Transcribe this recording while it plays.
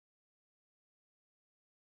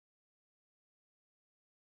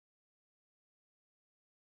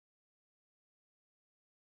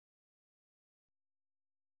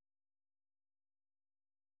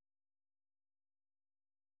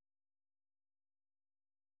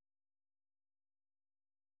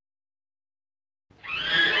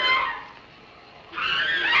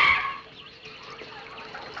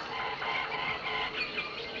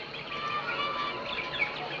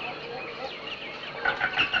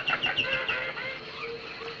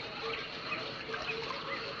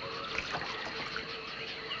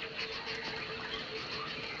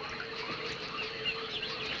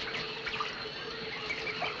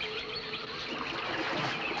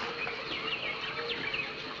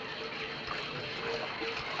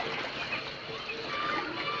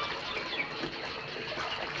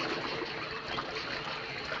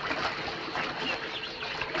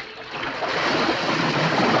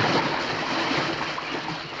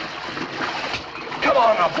Come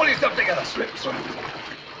on now, pull yourself together. Slip, son.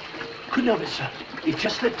 Couldn't help it, sir. He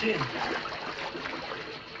just slipped in.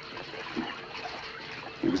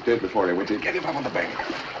 He was dead before I went in. Get him up on the bank.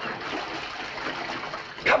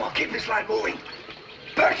 Come on, keep this line moving.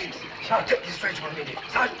 Perkins, sir, take this stretcher one minute.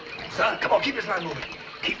 Sergeant, sir, come on, keep this line moving.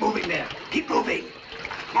 Keep moving there. Keep moving.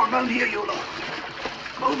 Come on, round here, you lot.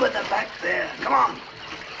 Move at the back there. Come on.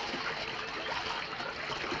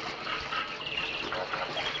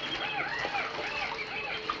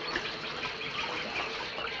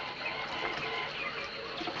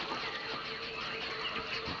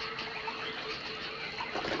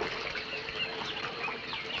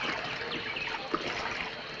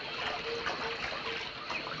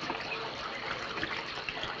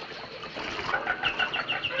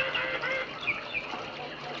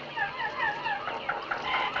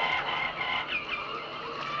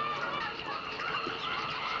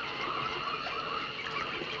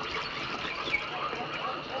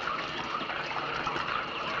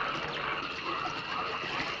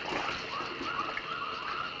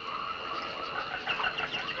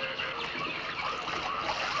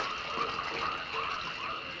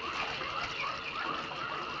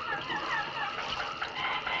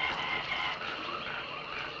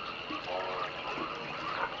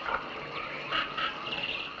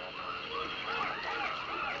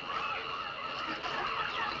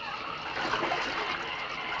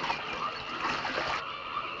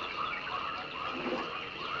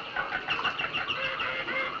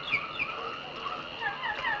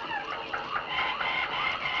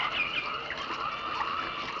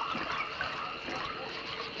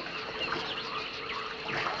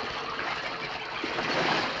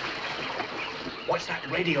 What's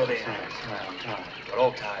that radio there? Sorry, I'm tired. We're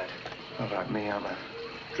all tired. Not like me, I'm a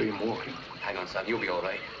dream walking. Hang on, son, you'll be all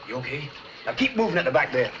right. You okay? Now keep moving at the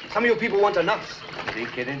back there. Some of you people want to nuts. Is he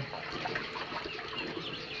kidding?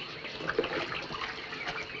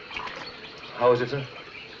 How is it, sir?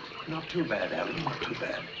 Not too bad, Alan, not too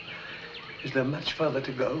bad. Is there much further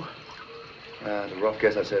to go? The rough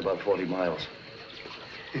guess, I'd say about 40 miles.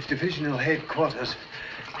 If divisional headquarters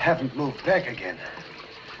haven't moved back again.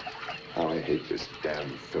 I hate this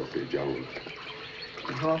damn filthy jungle.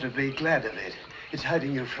 You ought to be glad of it. It's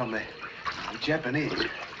hiding you from the Japanese.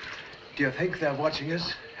 Do you think they're watching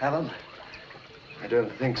us, Alan? I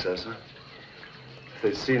don't think so, sir. If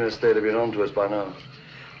they'd seen us, they'd have been on to us by now.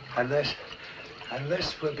 Unless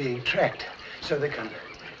we're being tracked, so they can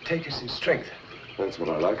take us in strength. That's what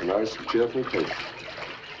I like, a nice, cheerful place. Do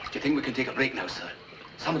you think we can take a break now, sir?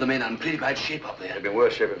 Some of the men are in pretty bad shape up there. It'd be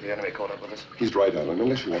worse shape if the enemy caught up with us. He's right, Alan.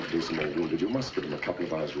 Unless you want to do some more wounded, you must give him a couple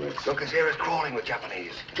of hours' rest. Look, his hair is crawling with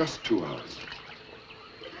Japanese. Just 2 hours.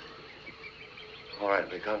 All right,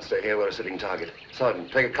 we can't stay here. We're a sitting target.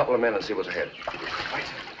 Sergeant, take a couple of men and see what's ahead. Right,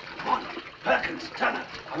 sir. Come on. Perkins, Turner,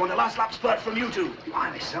 I want a last lap spurt from you two.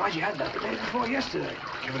 Why, Sarge, you had that the day before yesterday.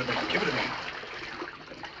 Give it a minute, give it a minute.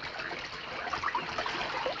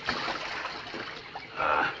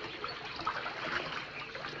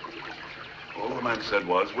 All the man said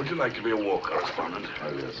was, would you like to be a war correspondent?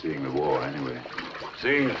 Oh, you're seeing the war anyway.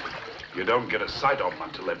 Seeing it, you don't get a sight of them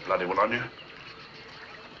until they bloody one on you.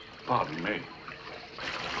 Pardon me.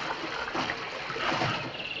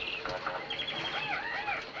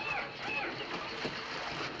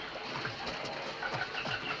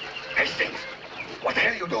 Hastings, what the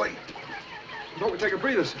hell are you doing? Thought we'd take a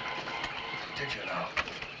breather, sir. Did you now?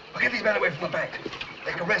 Well, get these men away from the bank.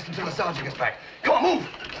 They can rest until the sergeant gets back. Come on, move!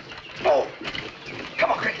 Move!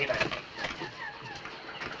 Come on, quickly, man.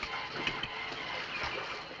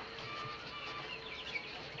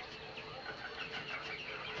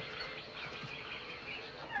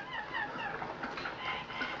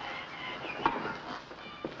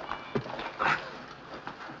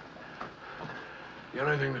 The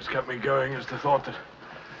only thing that's kept me going is the thought that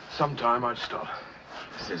sometime I'd stop.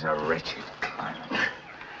 This is a wretched climate.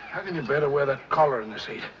 How can you bear to wear that collar in this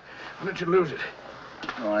heat? Why don't you lose it?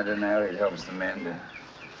 Oh, I don't know. It helps the men, but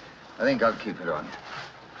I think I'll keep it on.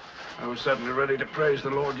 I was certainly ready to praise the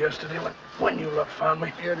Lord yesterday when you lot found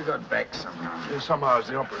me. You'd have got back somehow. Yeah, somehow it's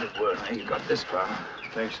the operative word. Now you got this far.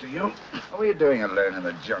 Thanks to you. What were you doing alone in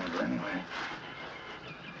the jungle, anyway?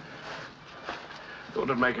 Thought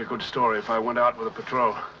it'd make a good story if I went out with a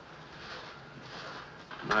patrol.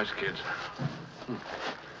 Nice kids.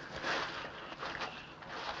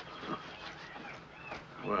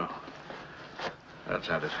 Well, that's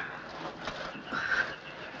at it.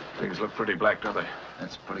 Things look pretty black, don't they?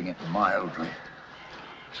 That's putting it mildly.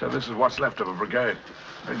 So this is what's left of a brigade.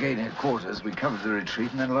 Brigade headquarters, we covered the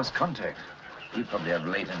retreat and then lost contact. You probably have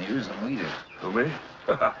later news than we do. Who, me?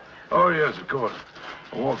 Oh, yes, of course.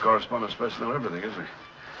 A war correspondent's supposed to know everything, isn't he?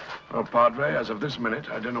 Well, Padre, as of this minute,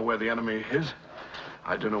 I don't know where the enemy is.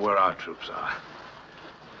 I don't know where our troops are.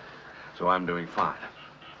 So I'm doing fine.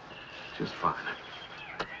 Just fine.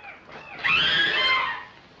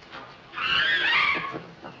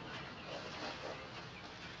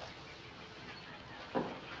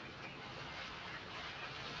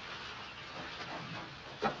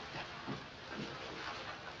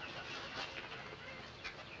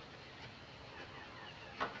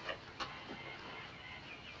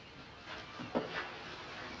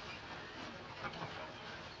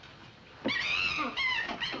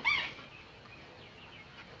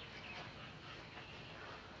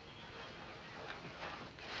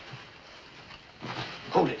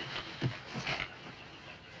 Hold it.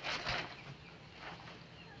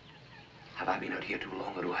 Have I been out here too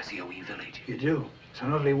long, or do I see a wee village? You do.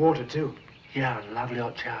 Some lovely water, too. Yeah, and lovely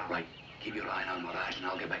hot chow. Right. Keep your eye on Mirage, and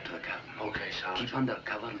I'll get back to the captain. Okay, Sergeant. Keep under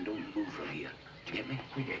cover and don't move from here. Do you get me?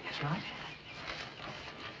 We get you, right?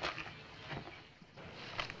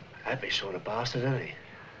 Happy sort of bastard, isn't he?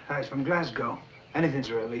 He's from Glasgow. Anything's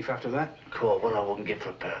a relief after that. Cool, what I wouldn't give for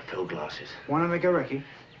a pair of field glasses. Want to make a recce?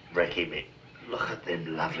 Recce me. Look at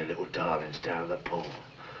them lovely little darlings down at the pool.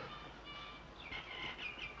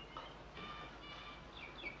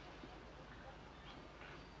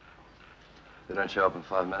 They don't show up in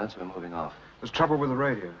 5 minutes, we're moving off. There's trouble with the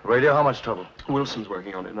radio. Radio? How much trouble? Wilson's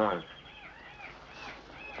working on it now.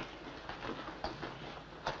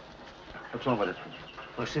 What's wrong with it?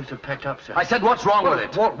 Well, it seems to have packed up, sir. I said, what's wrong with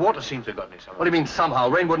it? Water seems to have gotten it somehow. What do you mean, somehow?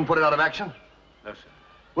 Rain wouldn't put it out of action? No, sir.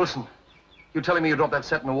 Wilson, you telling me you dropped that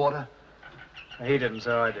set in the water? He didn't,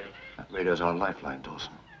 so I did. That radio's our lifeline,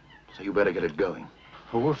 Dawson. So you better get it going.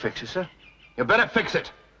 Well, we'll fix it, sir. You better fix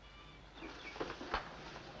it.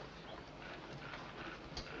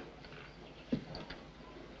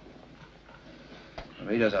 The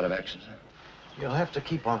radio's out of action, sir. You'll have to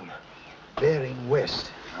keep on bearing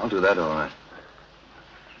west. I'll do that, all right.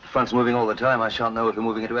 The front's moving all the time. I shan't know if we're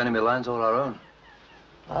moving into enemy lines or our own.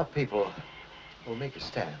 Our people will make a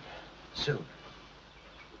stand soon.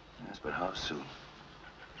 Yes, but how soon?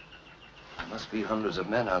 There must be hundreds of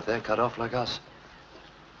men out there cut off like us.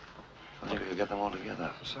 I think we could get them all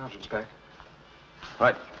together. The sergeant's back.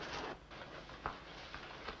 Right.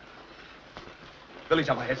 Village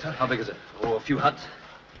up ahead, sir. How big is it? Oh, a few huts.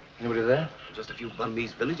 Anybody there? Just a few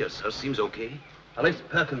Burmese villagers, sir. Seems okay. I left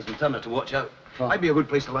Perkins and Turner to watch out. Oh. Might be a good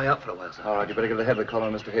place to lie out for a while, sir. All right, you better get ahead of the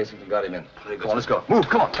column, Mr. Hastings, and guide him in. Very good, Come on, sir. let's go. Move,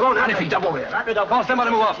 come on. Come on, Annie, feet up over here. Rapid up. Come on, stand by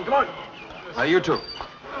to move off. Come on. Now, you two.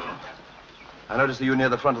 I noticed that you were near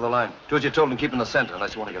the front of the line. Do as you're told and keep in the center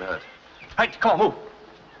unless you want to get hurt. Right, come on, move.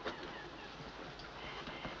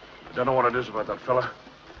 I don't know what it is about that fella.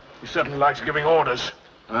 He certainly likes giving orders.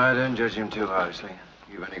 I don't judge him too harshly.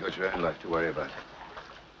 You've only got your own life to worry about.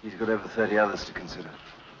 He's got over 30 others to consider.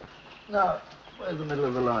 Now, where's the middle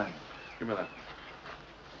of the line? Give me that.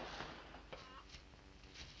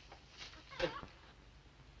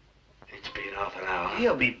 It's been half an hour.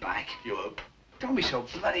 He'll be back. You hope? Don't be so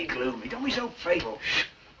bloody gloomy. Don't be so fatal. Shh.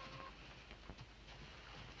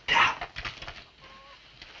 Down.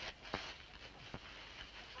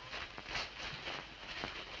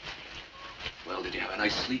 Well, did you have a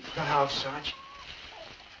nice sleep? Not half, Sarge.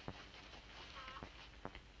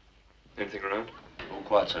 Anything around? All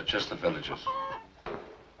quiet, sir. Just the villagers.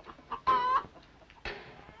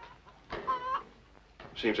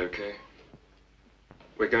 Seems okay.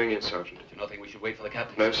 We're going in, Sergeant. Do you not think we should wait for the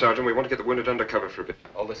captain? No, Sergeant, we want to get the wounded under cover for a bit.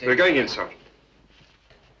 All the same. We're going in, Sergeant.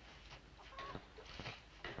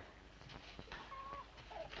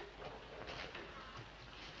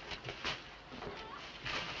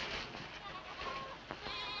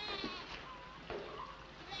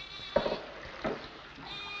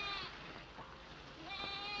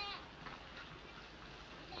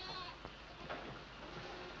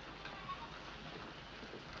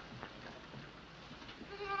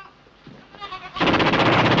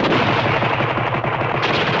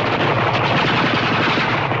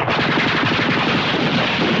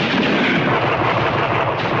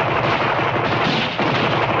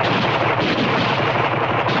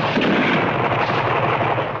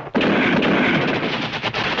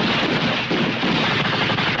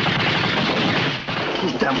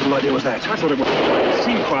 I thought it was...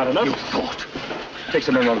 Seemed quiet enough. You thought. Take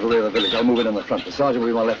some men on to the rear of the village. I'll move in on the front. The sergeant will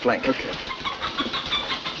be my left flank. Okay.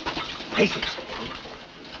 Hastings.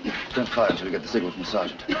 Don't fire until you get the signal from the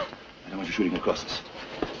sergeant. I don't want you shooting across us.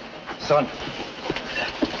 Son.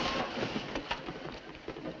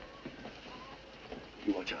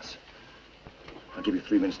 You watch us. I'll give you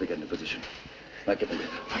 3 minutes to get into position. Now get the rear.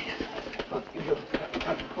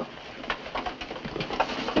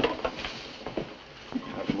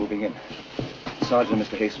 slipping in. Sergeant and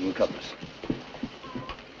Mr. Hastings will cover us.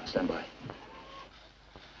 Stand by.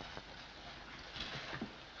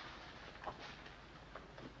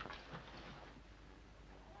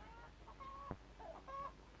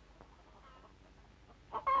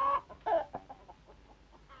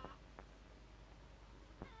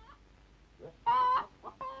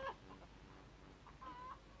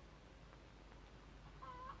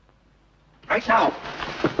 Right now.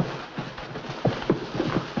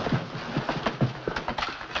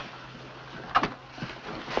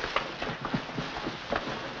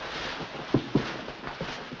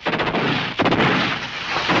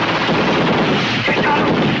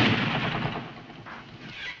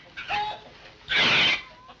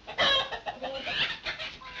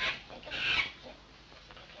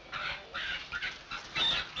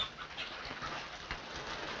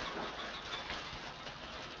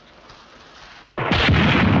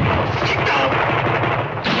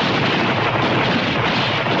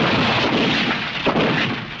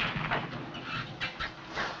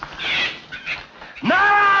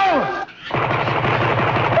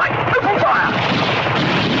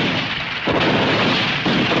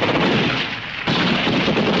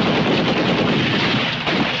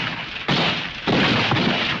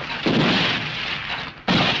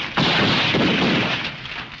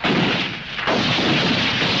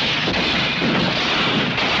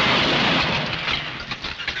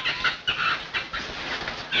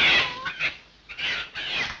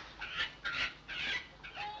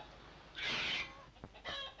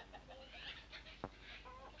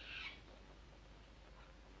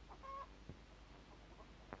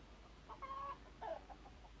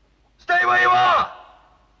 Stay where you are!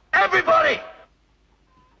 Everybody!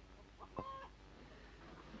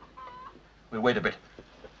 We'll wait a bit.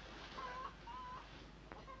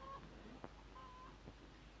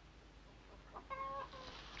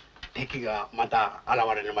敵がまた現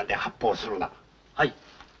れるまで発砲するな。はい。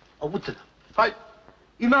あ、撃ってた。はい。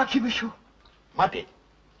今来ましょう。待て。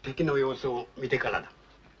敵の様子を見てからだ。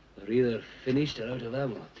They're either finished or out of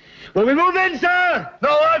ammo. Well, we move in, sir! No,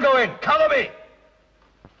 I'll go in. Cover me!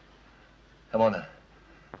 Come on, then.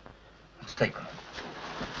 Let's take them.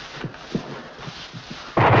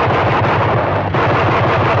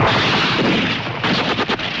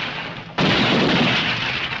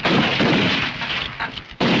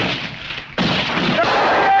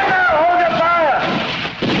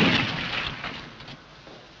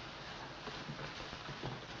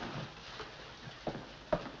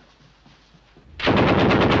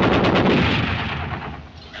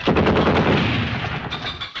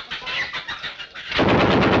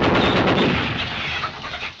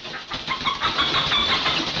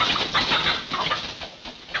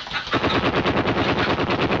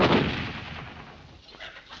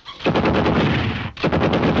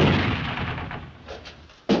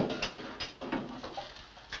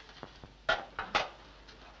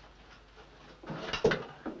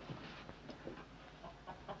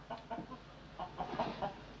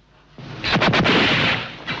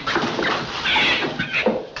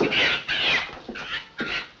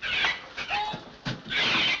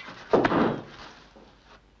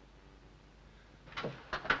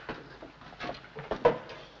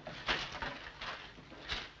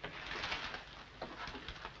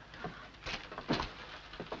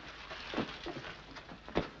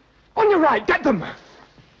 On your right, get them!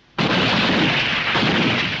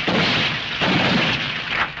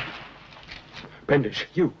 Bendish,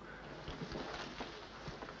 you.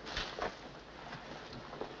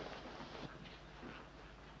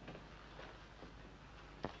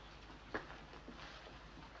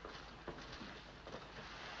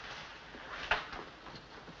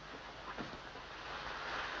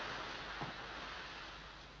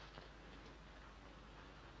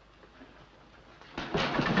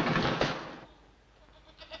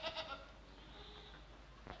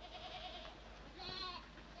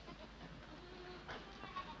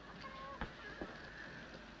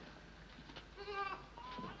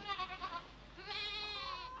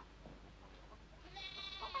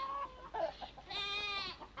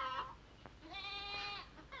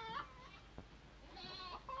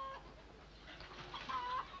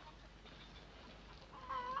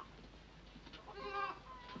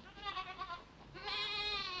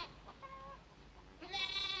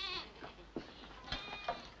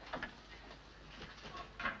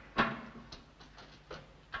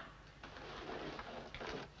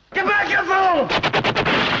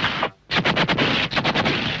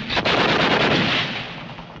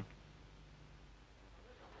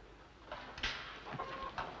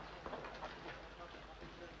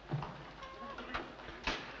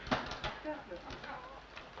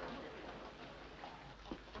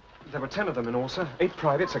 There were 10 of them in all, sir. 8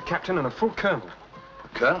 privates, a captain, and a full colonel.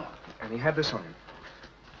 Colonel? And he had this on him.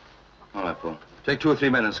 All right, Paul. Take 2 or 3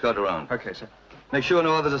 men and scout around. Okay, sir. Make sure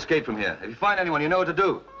no others escape from here. If you find anyone, you know what to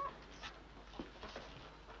do.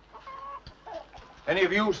 Any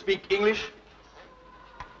of you speak English?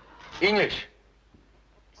 English?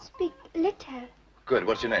 Speak little. Good.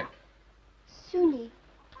 What's your name? Suni.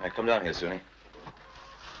 All right, come down here, Suni.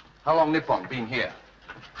 How long Nippon been here?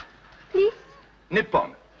 Please?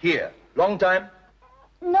 Nippon, here. Long time?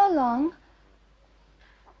 No long.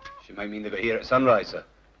 She might mean they were here at sunrise, sir.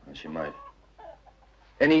 Yes, she might.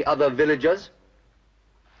 Any other villagers?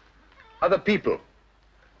 Other people?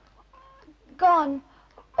 Gone.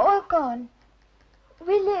 All gone.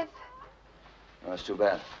 We live. Oh, that's too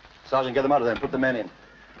bad. Sergeant, get them out of there and put the men in.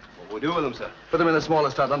 What will we do with them, sir? Put them in the smaller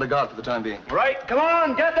start under guard for the time being. Right, come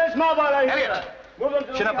on, get this mobile out here. Elliot! Move them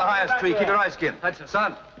to Chin up the highest tree. Keep your eyes skinned. Right, sir.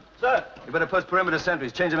 Son, Sir. you better post perimeter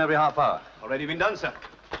sentries. Change them every half hour. Already been done, sir.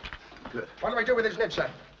 Good. What do we do with his nib, sir?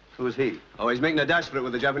 Who's he? Oh, he's making a dash for it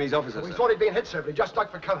with the Japanese officer, We sir. thought he'd been hit, sir, but he just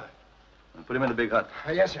ducked for cover. Put him in the big hut.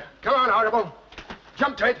 Yes, sir. Come on, Horrible.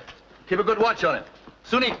 Jump to it. Keep a good watch on him.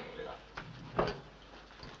 Suni!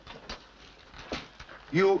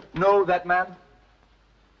 You know that man?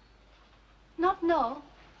 Not no.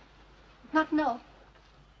 Not no.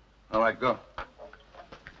 All right, go.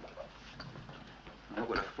 What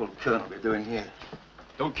would a full colonel be doing here?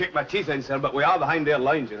 Don't kick my teeth in, sir, but we are behind their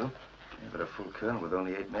lines, you know. Yeah, but a full colonel with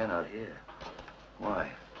only 8 men out here. Why?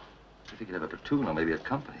 I think you'd have a platoon or maybe a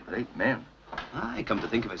company, but 8 men. Aye, come to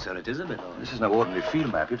think of it, sir, it is a bit odd. This is no ordinary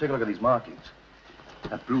field map. You take a look at these markings.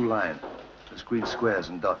 That blue line, those green squares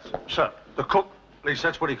and dots. Sir, the cook, at least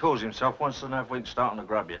that's what he calls himself, wants to know if we can start on the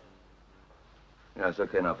grub yet. Yeah, it's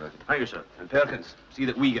okay now, Perkins. Thank you, sir. And Perkins, see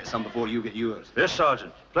that we get some before you get yours. Yes,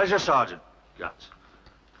 Sergeant. Pleasure, Sergeant. Guts.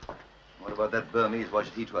 What about that Burmese? Why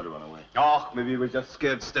should he try to run away? Oh, maybe he was just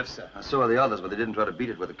scared stiff, sir. And so are the others, but they didn't try to beat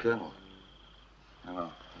it with the colonel. I know.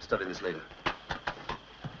 I'll study this later.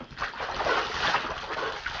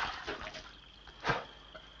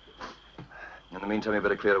 In the meantime, you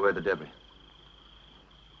better clear away the debris.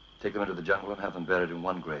 Take them into the jungle and have them buried in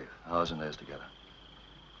one grave, ours and theirs together.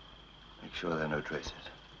 Make sure there are no traces.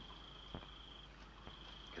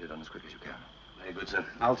 Get it done as quick as you can. Very good, sir.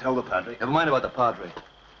 I'll tell the padre. Never mind about the padre.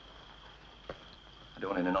 I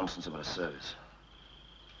don't want any nonsense about a service.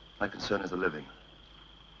 My concern is the living,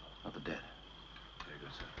 not the dead. Very good,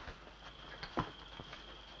 sir.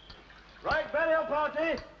 Right, burial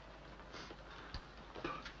party.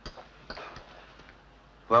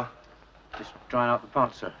 Well? Just drying out the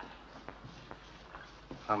parts, sir.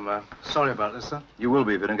 I'm sorry about this, sir. You will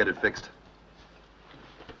be if you don't get it fixed.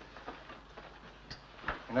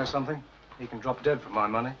 You know something? He can drop dead for my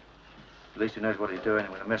money. At least he knows what he's doing.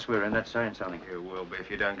 With the mess we're in, that's saying something. You will be if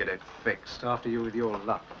you don't get it fixed. After you with your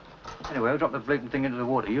luck. Anyway, I'll drop the bleating thing into the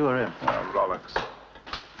water. You or him? Oh, Rollocks.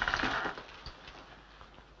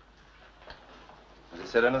 Has he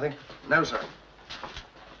said anything? No, sir.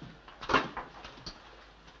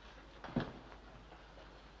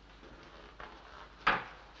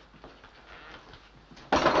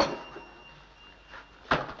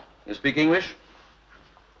 You speak English?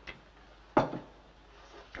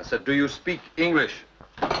 I said, do you speak English?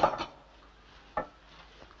 What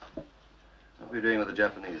were you doing with the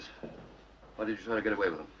Japanese? Why did you try to get away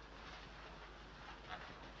with them?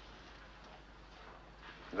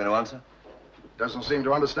 You going to answer? Doesn't seem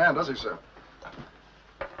to understand, does he, sir?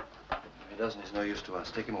 If he doesn't, he's no use to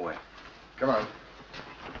us. Take him away. Come on.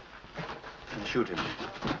 And shoot him.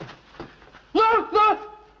 No, no!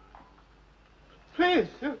 Please.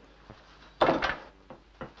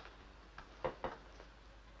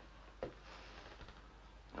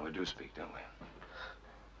 No, we do speak, don't we?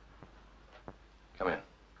 Come in.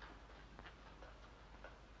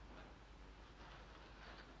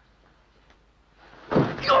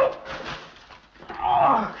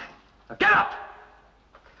 Now get up!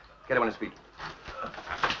 Get him on his feet.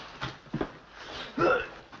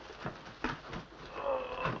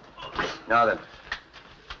 Now then,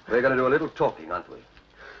 we're going to do a little talking, aren't we?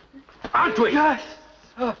 Aren't we? Yes.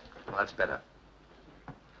 Well, that's better.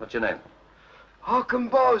 What's your name?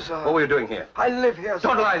 Arkambosa. What were you doing here? I live here, sir.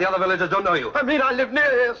 Don't lie. The other villagers don't know you. I mean, I live near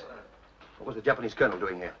here, sir. What was the Japanese colonel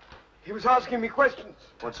doing here? He was asking me questions.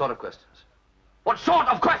 What sort of questions? What sort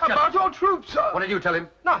of questions? About your troops, sir. What did you tell him?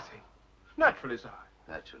 Nothing. Naturally, sir.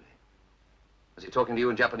 Naturally. Was he talking to you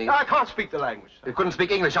in Japanese? I can't speak the language, sir. You couldn't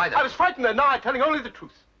speak English either. I was frightened at night, telling only the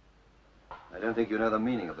truth. I don't think you know the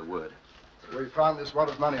meaning of the word. We found this wad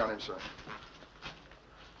of money on him, sir.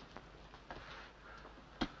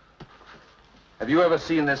 Have you ever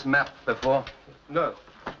seen this map before? No.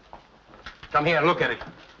 Come here and look at it.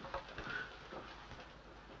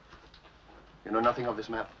 You know nothing of this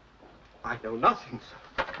map? I know nothing,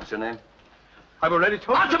 sir. What's your name? I've already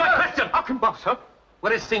told you. Answer my question! How can Bob, sir?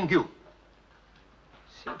 Where is Singyu?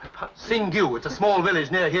 Singyu. It's a small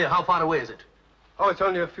village near here. How far away is it? Oh, it's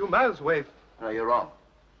only a few miles away. No, you're wrong.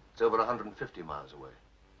 It's over 150 miles away.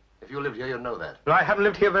 If you lived here, you'd know that. But I haven't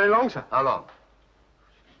lived here very long, sir. How long?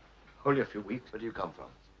 Only a few weeks. Where do you come from?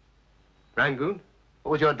 Rangoon?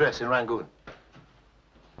 What was your address in Rangoon?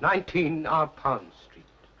 19 Arpan Street.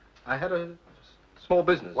 I had a small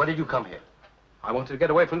business. Why did you come here? I wanted to get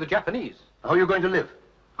away from the Japanese. How are you going to live?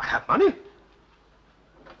 I have money.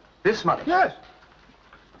 This money? Yes.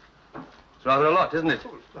 It's rather a lot, isn't it?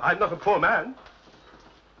 I'm not a poor man.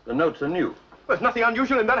 The notes are new. There's nothing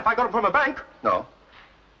unusual in that if I got them from a bank. No.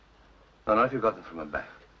 No, not if you got them from a bank.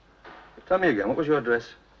 Tell me again, what was your address?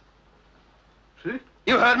 See?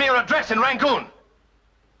 You heard me, your address in Rangoon.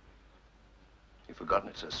 You've forgotten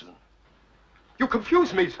it so soon. You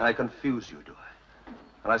confuse me, sir. I confuse you, do I?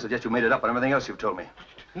 And I suggest you made it up on everything else you've told me.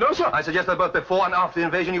 No, sir. I suggest that both before and after the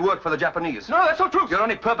invasion you worked for the Japanese. No, that's not true. Your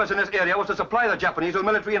only purpose in this area was to supply the Japanese with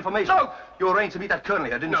military information. No. You arranged to meet that colonel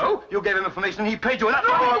here, didn't you? No. You gave him information and he paid you with that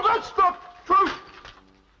No, money. that's not true.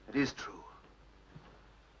 It is true.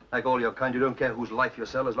 Like all your kind, you don't care whose life you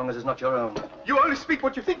sell as long as it's not your own. You only speak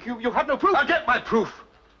what you think. You have no proof. I'll get my proof.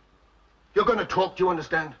 You're going to talk, do you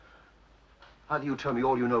understand? Either you tell me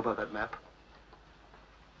all you know about that map,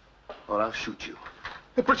 or I'll shoot you.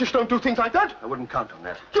 The British don't do things like that. I wouldn't count on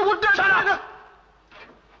that. You wouldn't... Shut up!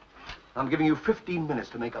 I'm giving you 15 minutes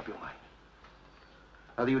to make up your mind.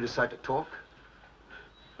 Either you decide to talk,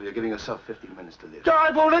 or you're giving yourself 15 minutes to live.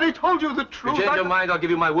 I've already told you the truth. If you change your mind, I'll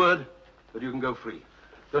give you my word, but you can go free.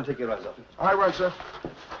 Don't take your eyes off it. I won't, sir.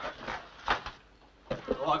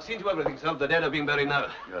 Oh, I've seen to everything, sir. The dead are being buried now.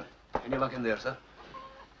 Good. Any luck in there, sir?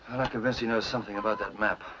 I'm not convinced he knows something about that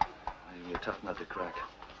map. It'll be a tough nut to crack.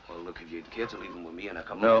 Well, look, if you'd care to leave them with me and I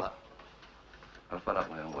come... No. I'll find out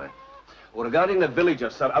my own way. Well, regarding the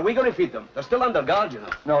villagers, sir, are we going to feed them? They're still under guard, you know.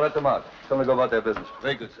 No, let them out. Tell them to go about their business.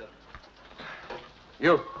 Very good, sir.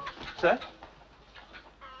 You. Sir?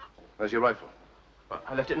 Where's your rifle?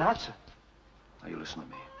 I left it in the hut, sir. Now, you listen to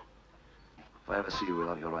me. If I ever see you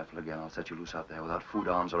without your rifle again, I'll set you loose out there without food,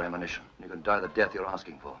 arms, or ammunition. You can die the death you're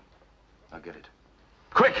asking for. Now, get it.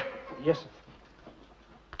 Quick! Yes, sir.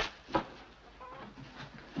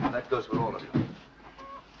 And that goes for all of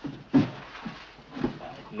you.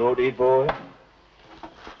 Naughty boy.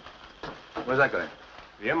 Where's that going?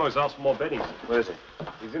 The MO's asked for more bedding. Where is he?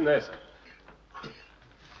 He's in there, sir.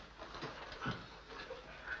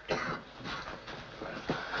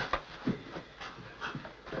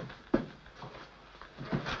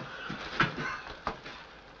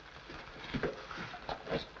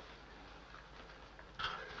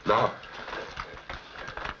 Now.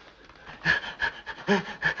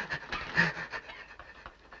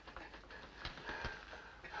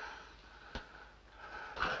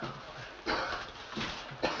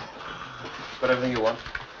 Got everything you want?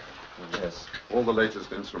 Yes. All the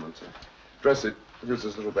latest instruments. Dress it. Use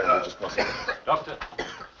as little bandage as possible. Doctor.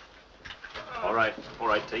 All right,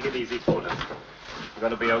 take it easy, Porter. You're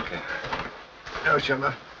gonna be okay. No,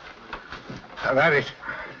 Summer. I've had it.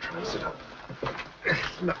 Try and sit up.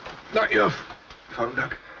 Not your fault,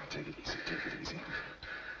 Doc. Take it easy, take it easy.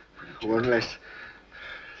 One less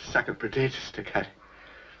sack of potatoes to carry.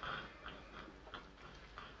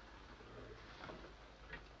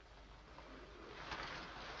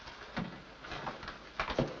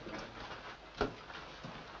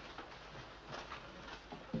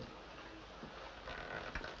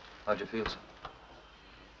 How'd you feel, sir?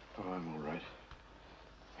 Oh, I'm all right.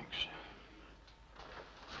 Thanks.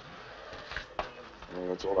 Well,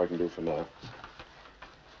 that's all I can do for now.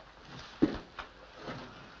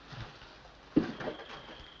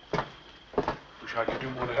 Wish I could do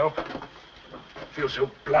more to help. I feel so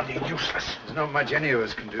bloody useless. There's not much any of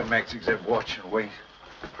us can do, Max, except watch and wait.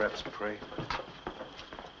 Perhaps pray.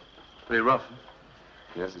 Pretty rough. Huh?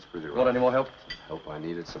 Yes, it's pretty rough. Want any more help? Help I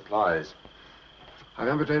needed supplies. I've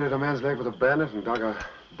amputated a man's leg with a bayonet and dug a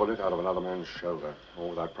bullet out of another man's shoulder, all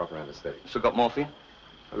without proper anesthetic. Still got morphine?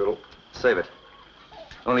 A little. Save it.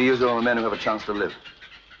 Only use it on the men who have a chance to live.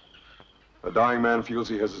 A dying man feels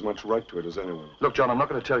he has as much right to it as anyone. Look, John, I'm not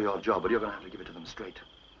going to tell you your job, but you're going to have to give it to them straight.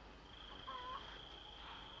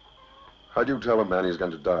 How do you tell a man he's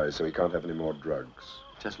going to die so he can't have any more drugs?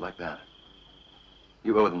 Just like that.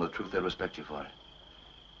 You owe them the truth, they'll respect you for it.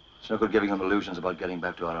 It's no good giving them illusions about getting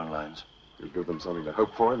back to our own lines. You give them something to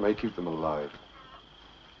hope for, it may keep them alive.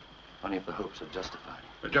 Only if the hopes are justified.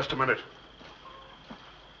 Just a minute.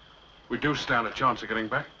 We do stand a chance of getting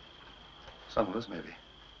back. Some of us, maybe.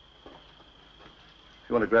 If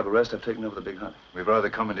you want to grab a rest, I've taken over the big hunt. We've rather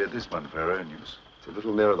commandeered this one for our own use. It's a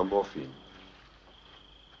little nearer the morphine.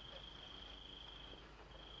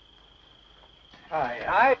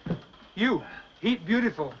 Aye. You, eat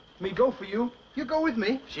beautiful. Me go for you. You go with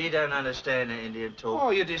me. She don't understand the Indian talk. Oh,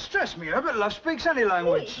 you distress me. Herbert love speaks any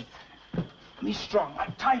language. Me strong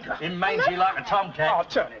like tiger. In mangy like a tomcat. Oh,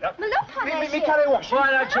 turn it up. Me carry wash.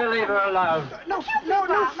 Why don't you leave her alone? No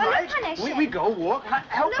fight. We go walk.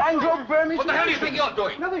 Help Anglo Burmese. What the hell do you think you're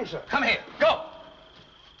doing? Nothing, sir. Come here. Go!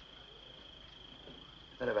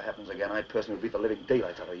 If that ever happens again, I personally will beat the living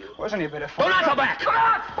daylights out of you. Wasn't he a bit of fun? Don't answer back! Come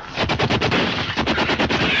on!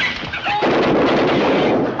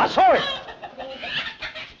 I saw it.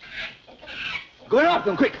 Going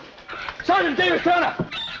after them, quick. Sergeant David Turner.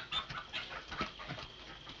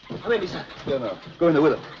 Come in, sir. Go now. Go in there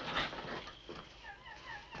with him.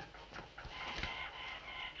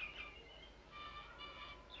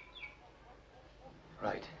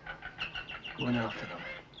 Right. Going after them.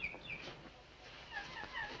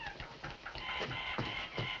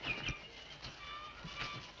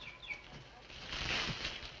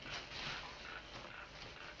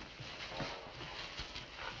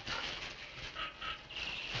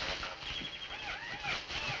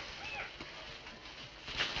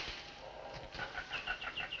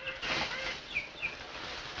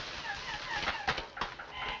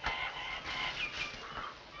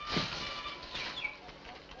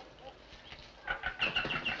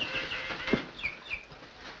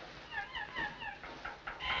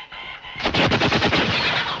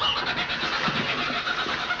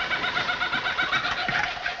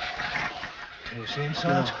 See him,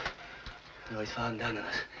 Sarge? No, he's firing down on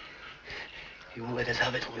us. He won't let us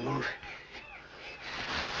have it till we move.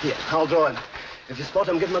 Here, I'll draw him. If you spot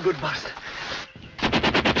him, give him a good bust.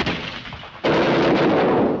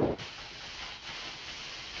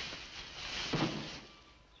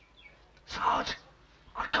 Sarge,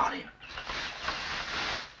 I got him.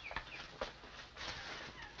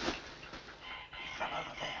 From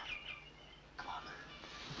over there. Come on.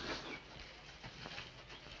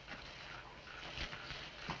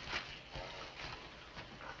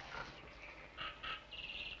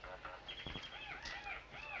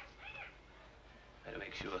 Better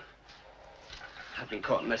make sure. I've been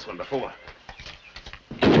caught in this one before.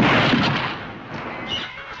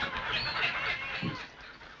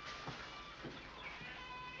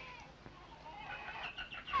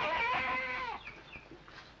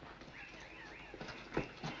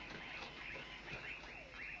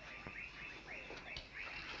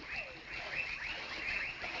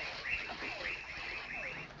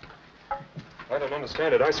 I don't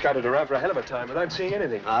understand it. I scouted around for a hell of a time without seeing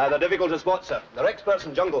anything. They're difficult to spot, sir. They're experts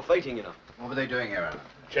in jungle fighting, you know. What were they doing here, Alan?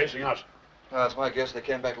 Chasing us. Well, it's my guess they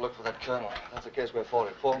came back to look for that colonel. That's the case we're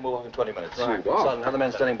falling for. Move off in 20 minutes. Right. Wow. Sergeant, have the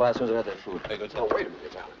men standing by as soon as they have their food. Very good. Oh, wait a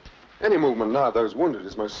minute, Alan. Any movement now of those wounded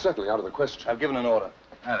is most certainly out of the question. I've given an order.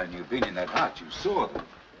 Alan, you've been in that hut. You saw them.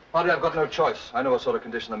 Padre, I've got no choice. I know what sort of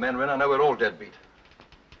condition the men are in. I know we're all dead beat.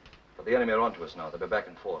 But the enemy are onto us now. They'll be back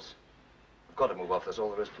in force. We've got to move off. That's all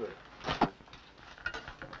there is to it.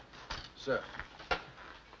 Sir.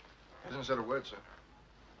 Hasn't said a word, sir.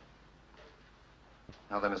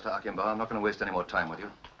 Now then, Mr. Akimba, I'm not going to waste any more time with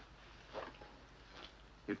you.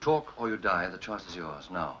 You talk or you die. The choice is yours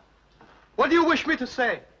now. What do you wish me to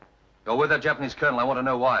say? You're with that Japanese colonel. I want to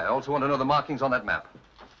know why. I also want to know the markings on that map.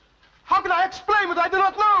 How can I explain what I do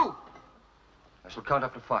not know? I shall count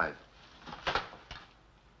up to 5.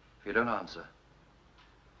 If you don't answer,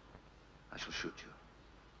 I shall shoot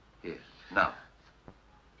you. Here, now.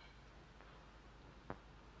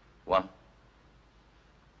 1,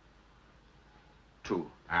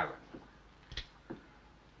 2, Alan.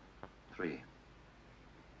 3,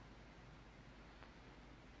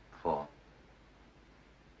 4,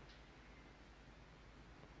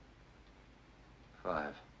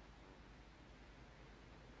 5.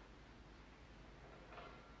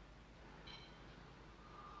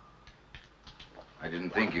 I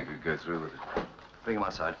didn't think you could go through with it. Bring him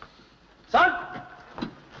outside. Son!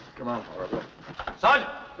 Come on, Horace. Sergeant!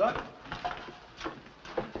 Son!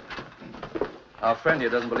 Our friend here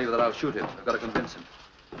doesn't believe that I'll shoot him. I've got to convince him.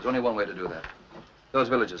 There's only one way to do that. Those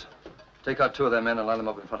villagers. Take out 2 of their men and line them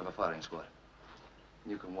up in front of a firing squad.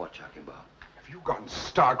 You can watch, Akimba. Have you gone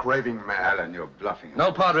stark raving mad? Alan, you're bluffing.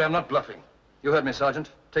 No, Padre, I'm not bluffing. You heard me,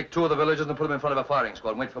 Sergeant. Take 2 of the villagers and put them in front of a firing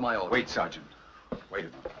squad and wait for my order. Wait, Sergeant. Wait a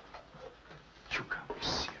minute. You can't be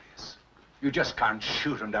serious. You just can't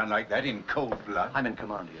shoot them down like that in cold blood. I'm in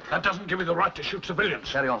command here. That doesn't give you the right to shoot civilians.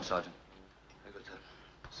 Carry on, Sergeant.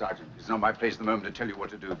 Sergeant, it's not my place at the moment to tell you what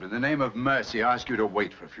to do, but in the name of mercy, I ask you to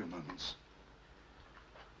wait for a few moments.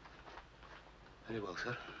 Very well,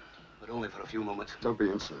 sir. But only for a few moments. Don't be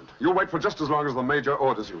insolent. You'll wait for just as long as the Major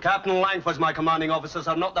orders you. Captain Langford's my commanding officer,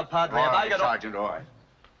 sir, not the Padre. All If I right, get Sergeant, all right.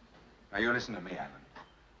 Now, you listen to me, Alan.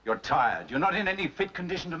 You're tired. You're not in any fit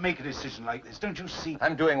condition to make a decision like this. Don't you see?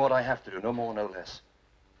 I'm doing what I have to do, no more, no less.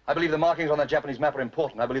 I believe the markings on that Japanese map are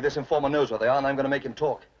important. I believe this informer knows where they are, and I'm going to make him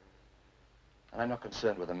talk. And I'm not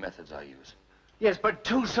concerned with the methods I use. Yes, but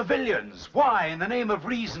 2 civilians. Why? In the name of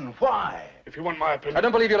reason, why? If you want my opinion... I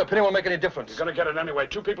don't believe your opinion will make any difference. You're going to get it anyway.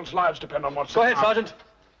 2 people's lives depend on what's... Go ahead, Sergeant.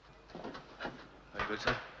 Very good,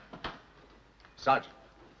 sir. Sergeant,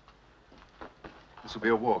 this will be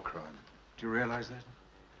a war crime. Do you realize that?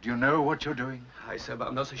 Do you know what you're doing? Aye, sir, but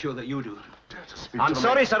I'm not so sure that you do. Dare to speak I'm to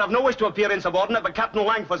sorry, me. sir, I've no wish to appear insubordinate, but Captain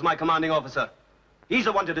Langford's my commanding officer. He's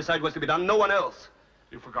the one to decide what's to be done, no one else.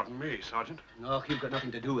 You've forgotten me, Sergeant. No, you've got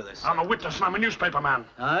nothing to do with this. I'm a witness and I'm a newspaper man.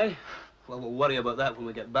 Aye? Well, we'll worry about that when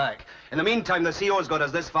we get back. In the meantime, the CO's got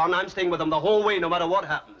us this far, and I'm staying with them the whole way, no matter what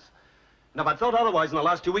happens. And if I'd thought otherwise in the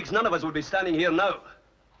last 2 weeks, none of us would be standing here now.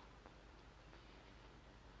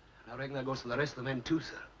 And I reckon that goes for the rest of the men, too,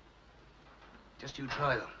 sir. Just you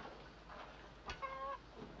try them.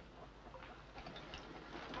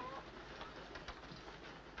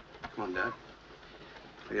 Come on, Dad.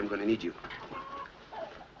 I am going to need you.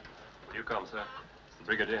 You come, sir. It's the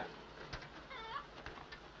Brigadier.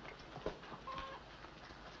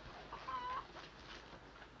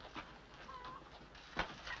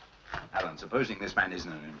 Alan, supposing this man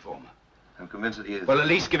isn't an informer. I'm convinced that he is. Well, at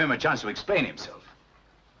least give him a chance to explain himself.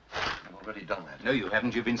 I've already done that. No, you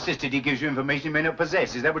haven't. You've insisted he gives you information he may not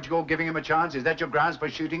possess. Is that what you call giving him a chance? Is that your grounds for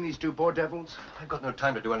shooting these 2 poor devils? I've got no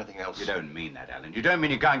time to do anything else. You don't mean that, Alan. You don't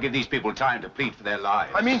mean you can't give these people time to plead for their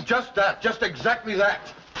lives. I mean just that. Just exactly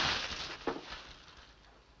that.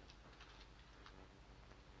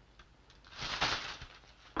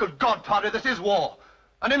 Good God, Padre, this is war.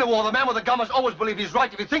 And in a war, the man with the gun must always believe he's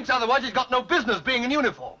right. If he thinks otherwise, he's got no business being in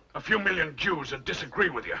uniform. A few million Jews that disagree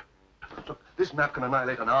with you. Look, this map can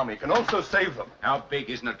annihilate an army. It can also save them. How big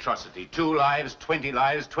is an atrocity? 2 lives, 20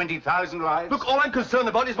 lives, 20,000 lives? Look, all I'm concerned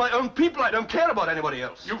about is my own people. I don't care about anybody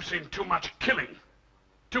else. You've seen too much killing.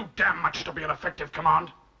 Too damn much to be an effective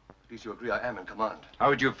command. At least you agree I am in command. How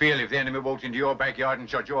would you feel if the enemy walked into your backyard and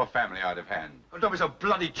shot your family out of hand? Oh, don't be so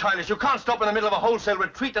bloody childish. You can't stop in the middle of a wholesale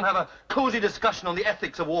retreat and have a cozy discussion on the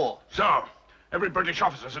ethics of war. So, every British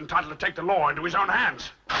officer's entitled to take the law into his own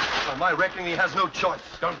hands. By my reckoning, he has no choice.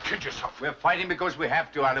 Don't kid yourself. We're fighting because we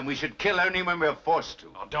have to, Alan. We should kill only when we're forced to.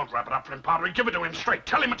 Oh, don't wrap it up for him, Padre. Give it to him straight.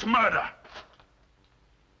 Tell him it's murder.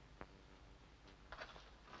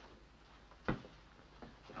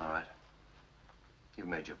 All right. You've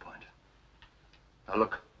made your point. Now,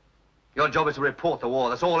 look. Your job is to report the war.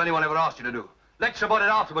 That's all anyone ever asked you to do. Lecture about it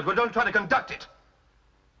afterwards, but don't try to conduct it.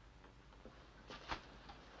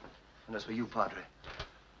 And as for you, Padre,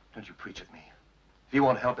 don't you preach at me. If you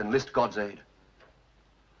want help, enlist God's aid.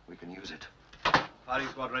 We can use it. Firing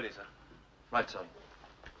squad ready, sir. Right, son.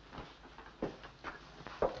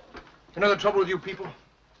 You know the trouble with you people?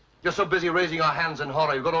 You're so busy raising our hands in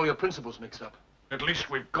horror, you've got all your principles mixed up. At least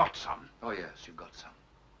we've got some. Oh, yes, you've got some.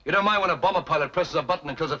 You don't mind when a bomber pilot presses a button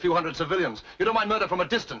and kills a few hundred civilians. You don't mind murder from a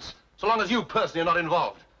distance, so long as you personally are not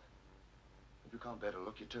involved. If you can't bear to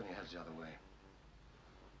look, you turn your heads the other way.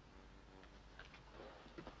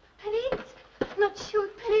 Please, not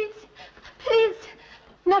shoot, please. Please,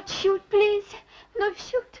 not shoot, please. No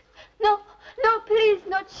shoot. No, no, please,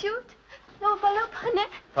 not shoot. No, Malopane.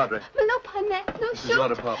 Padre. Malopane, no This shoot. is your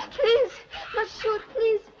department. Please, not shoot,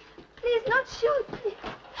 please. Please, not shoot, please.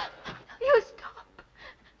 You stop.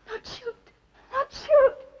 Not shoot. Not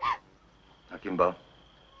shoot. Akimbo,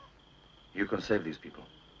 you can save these people.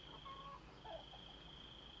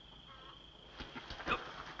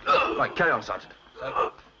 Right, carry on, Sergeant.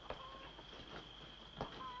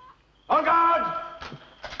 On guard!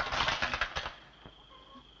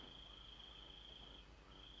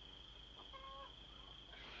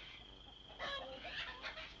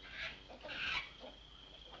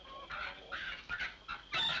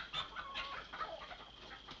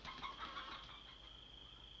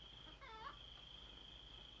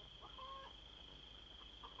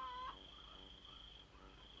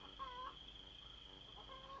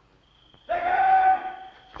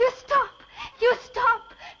 You stop. You stop.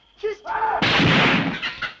 You stop.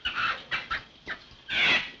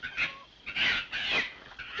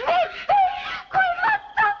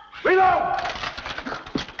 Reload!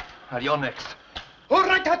 And you're next. All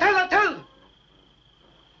right, tell.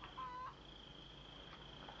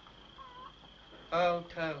 I'll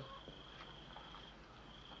tell.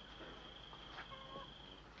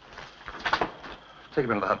 Take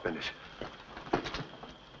him into the hut, Bendish.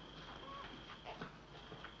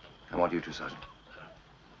 You too, Sergeant.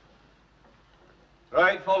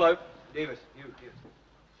 Right, follow. Davis, you.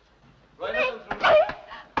 Right, let them through.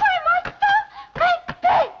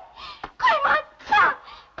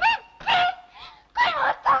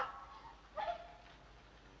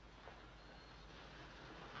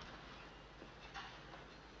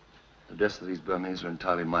 The deaths of these Burmese are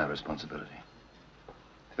entirely my responsibility.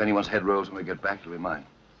 If anyone's head rolls when we get back, it'll be mine.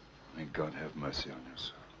 May God have mercy on you,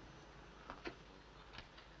 sir.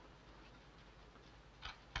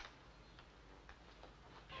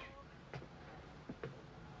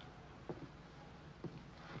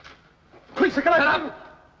 Please, can I...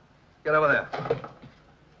 Get over there.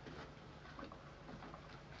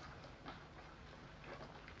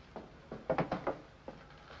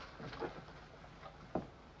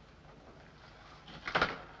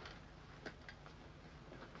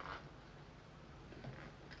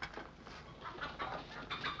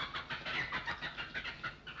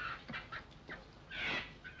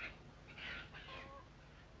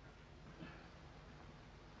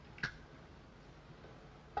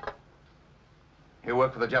 Your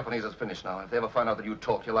work for the Japanese is finished now. If they ever find out that you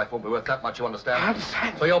talk, your life won't be worth that much, you understand? I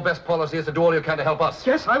understand. So your best policy is to do all you can to help us.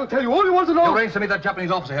 Yes, I will tell you all you want to know. You arranged to meet that Japanese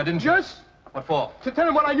officer here, didn't you? Yes. What for? To tell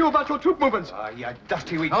him what I knew about your troop movements. Ah, you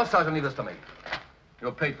dusty weak. No, Sergeant, leave this to me.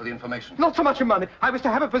 You're paid for the information. Not so much in money. I was to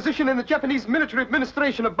have a position in the Japanese military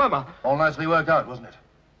administration of Burma. All nicely worked out, wasn't it?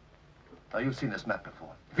 Now, you've seen this map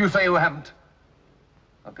before. If you say you haven't,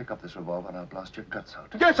 I'll pick up this revolver and I'll blast your guts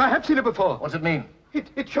out. Yes, I have seen it before. What's it mean?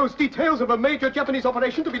 It shows details of a major Japanese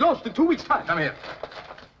operation to be launched in 2 weeks' time. Come here.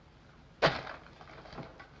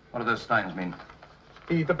 What do those signs mean?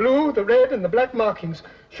 The blue, the red, and the black markings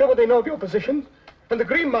show what they know of your position, and the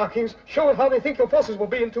green markings show how they think your forces will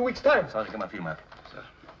be in 2 weeks' time. Sergeant, get my field map. Sir.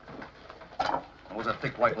 And what's that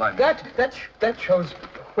thick white line mean? That shows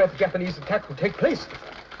where the Japanese attack will take place.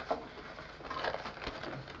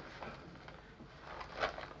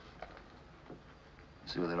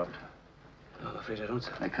 See where they're up to? No, I'm afraid I don't,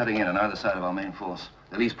 sir. They're cutting in on either side of our main force.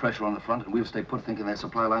 They'll ease pressure on the front, and we'll stay put thinking their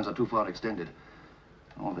supply lines are too far extended.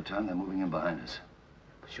 All the time, they're moving in behind us.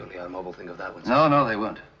 Surely our mob will think of that one, sir. No, they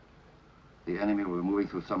won't. The enemy will be moving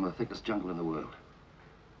through some of the thickest jungle in the world.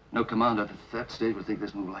 No commander at that stage would think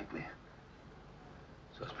this move likely.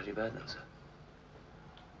 So it's pretty bad then, sir.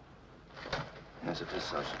 Yes, it is,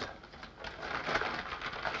 Sergeant.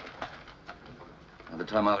 By the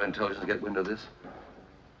time our intelligence get wind of this,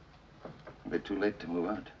 it'll be too late to move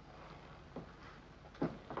out.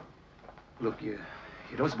 Look, you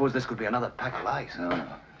don't suppose this could be another pack of lies? No,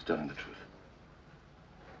 he's telling the truth.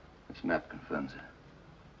 This map confirms it.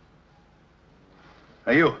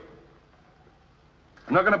 Hey, you.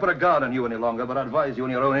 I'm not going to put a guard on you any longer, but I advise you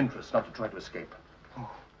in your own interest not to try to escape. Oh,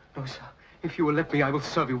 no, sir. If you will let me, I will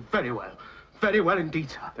serve you very well. Very well indeed,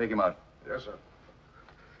 sir. Take him out. Yes, sir.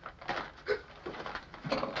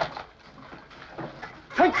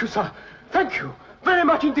 Thank you, sir. Thank you. Very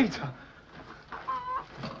much indeed, sir.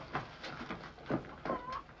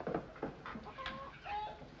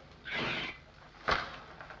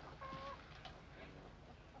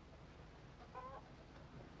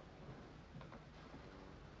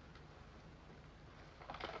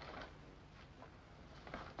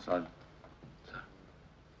 Sergeant. Sir.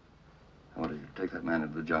 I want you to take that man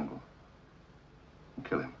into the jungle and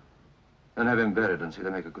kill him. Then have him buried and see they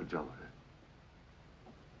make a good job of it.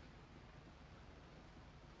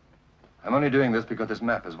 I'm only doing this because this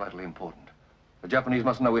map is vitally important. The Japanese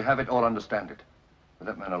must know we have it or understand it. With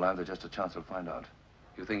that man alive, there's just a chance they'll find out.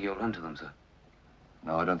 You think you'll run to them, sir?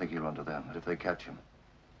 No, I don't think he'll run to them. But if they catch him,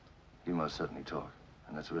 he'll most certainly talk.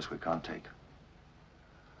 And that's a risk we can't take.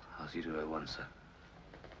 I'll see to it at once, sir.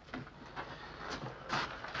 Do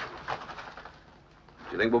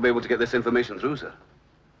you think we'll be able to get this information through, sir?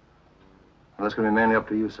 Well, that's going to be mainly up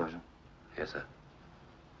to you, Sergeant. Yes, sir.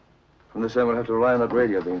 From this end, we'll have to rely on that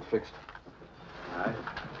radio being fixed. All right.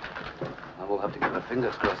 Well, we'll have to keep our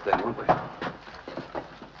fingers crossed then, won't we?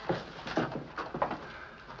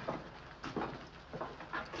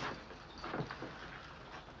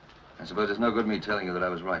 I suppose it's no good me telling you that I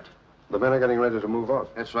was right. The men are getting ready to move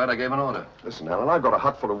out. That's right, I gave an order. Listen, Alan, I've got a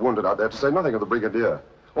hut full of wounded out there, to say nothing of the brigadier.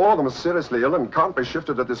 All of them are seriously ill and can't be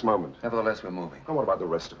shifted at this moment. Nevertheless, we're moving. And what about the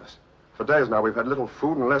rest of us? For days now, we've had little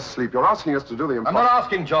food and less sleep. You're asking us to do the I'm impossible. not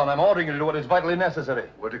asking, John. I'm ordering you to do what is vitally necessary.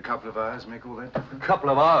 Would a couple of hours make all that difference? A couple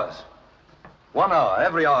of hours. 1 hour.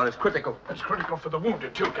 Every hour is critical. It's critical for the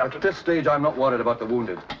wounded, too, Captain. At this stage, I'm not worried about the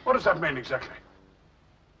wounded. What does that mean, exactly?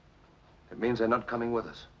 It means they're not coming with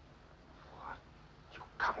us. You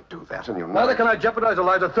can't do that, and you know. Neither can I jeopardize the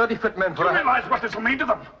lives of 30 fit men Do for you a... realize what this will mean to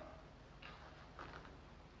them?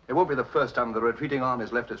 It won't be the first time the retreating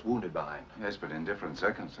army's left its wounded behind. Yes, but in different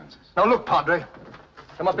circumstances. Now look, Padre.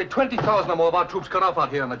 There must be 20,000 or more of our troops cut off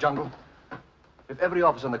out here in the jungle. If every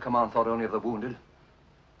officer in the command thought only of the wounded,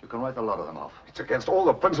 you can write a lot of them off. It's against all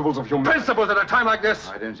the principles of humanity. Principles at a time like this?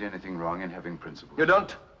 I don't see anything wrong in having principles. You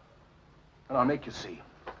don't? And I'll make you see.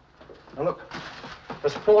 Now look,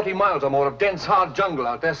 there's 40 miles or more of dense, hard jungle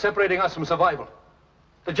out there separating us from survival.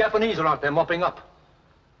 The Japanese are out there mopping up.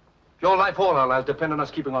 Your life, all our lives, depend on us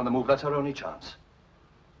keeping on the move. That's our only chance.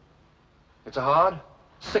 It's a hard,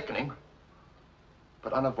 sickening,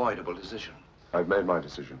 but unavoidable decision. I've made my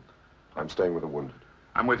decision. I'm staying with the wounded.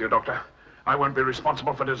 I'm with you, Doctor. I won't be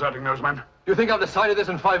responsible for deserting those men. You think I've decided this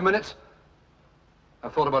in 5 minutes?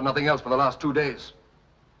 I've thought about nothing else for the last 2 days.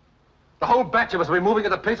 The whole batch of us will be moving at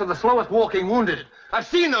the pace of the slowest walking wounded. I've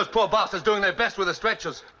seen those poor bastards doing their best with the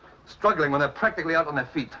stretchers, struggling when they're practically out on their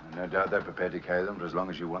feet. No doubt they're prepared to carry them for as long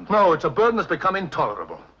as you want them. No, it's a burden that's become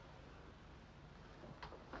intolerable.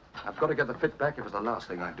 I've got to get the fit back if it's the last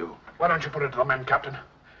thing I do. Why don't you put it to the men, Captain?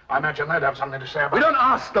 I imagine they'd have something to say about it. We don't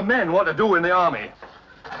ask the men what to do in the army.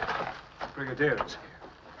 Brigadier is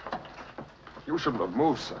here. You shouldn't have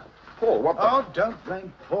moved, sir. Paul, what the... Oh, don't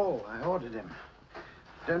blame Paul. I ordered him.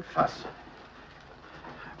 Don't fuss.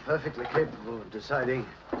 I'm perfectly capable of deciding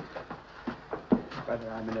whether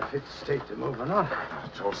I'm in a fit state to move or not.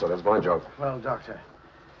 Sure, sir, that's my job. Well, Doctor,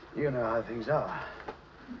 you know how things are.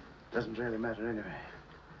 Doesn't really matter anyway,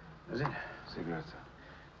 does it? Cigarette, sir.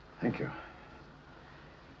 Thank you.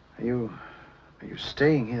 Are you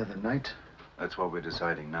staying here the night? That's what we're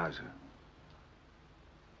deciding now, sir.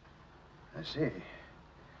 I see.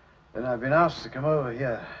 Then I've been asked to come over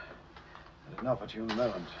here at an opportune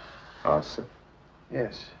moment. Asked, sir?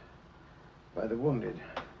 Yes, by the wounded.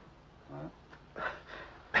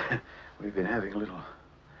 We've been having a little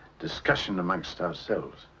discussion amongst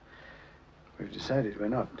ourselves. We've decided we're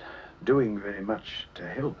not doing very much to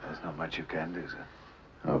help. There's not much you can do, sir.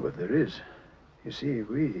 Oh, but there is. You see,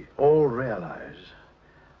 we all realize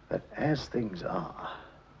that as things are,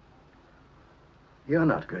 you're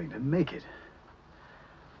not going to make it.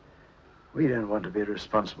 We don't want to be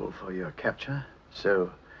responsible for your capture,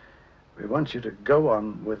 so we want you to go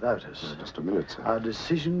on without us. Just a minute, sir. Our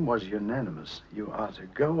decision was unanimous. You are to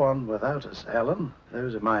go on without us, Alan.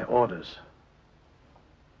 Those are my orders.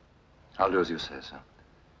 I'll do as you say, sir.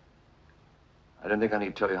 I don't think I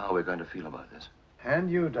need to tell you how we're going to feel about this. And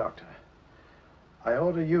you, Doctor. I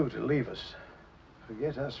order you to leave us.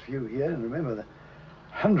 Forget us few here and remember the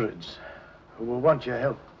hundreds who will want your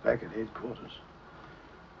help back at headquarters.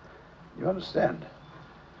 You understand?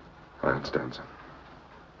 I understand, sir.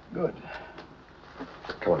 Good.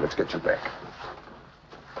 Come on, let's get you back.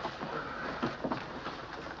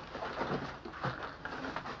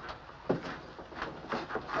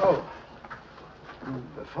 Oh,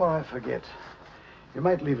 before I forget, you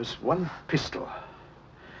might leave us one pistol.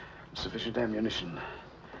 Sufficient ammunition.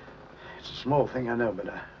 It's a small thing, I know, but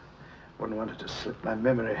I wouldn't want it to slip my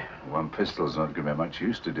memory. One pistol's not going to be much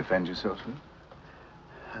use to defend yourself with.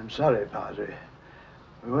 I'm sorry, Padre.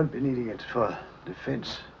 We won't be needing it for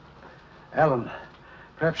defense. Alan,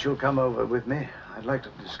 perhaps you'll come over with me. I'd like to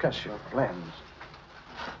discuss your plans.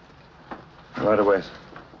 Right away, sir.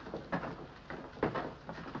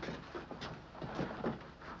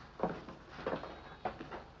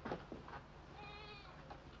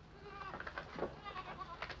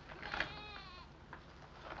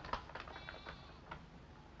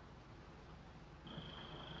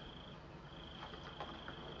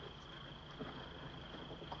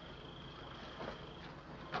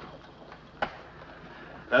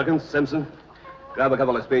 Perkins, Simpson, grab a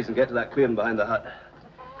couple of spades and get to that clearing behind the hut.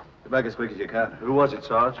 Get back as quick as you can. Who was it,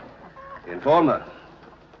 Sarge? The informer.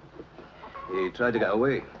 He tried to get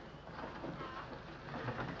away.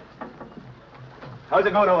 How's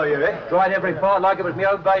it going over here, eh? Tried every part like it was my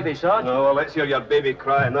own baby, Sarge. Oh, well, let's hear your baby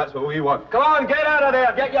crying. That's what we want. Come on, get out of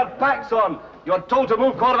there. Get your packs on. You were told to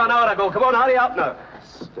move quarter of an hour ago. Come on, hurry up now.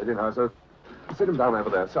 Steady now, sir. Sit him down over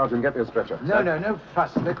there. Sergeant, get me a stretcher. No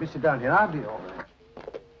fuss. Let me sit down here. I'll be all right.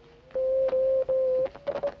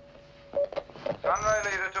 Sunray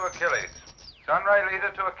leader to Achilles. Sunray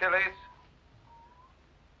leader to Achilles.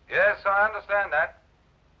 Yes, I understand that.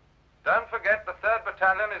 Don't forget the 3rd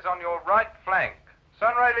Battalion is on your right flank.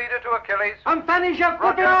 Sunray leader to Achilles. Unfinish your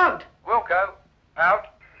foot Roger. out! Wilco,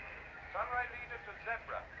 out. Sunray leader to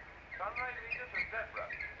Zebra. Sunray leader to Zebra.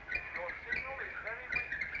 Your signal is very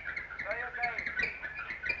weak. Say again.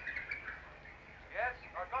 Yes,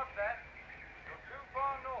 I got that. You're too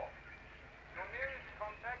far north. Your nearest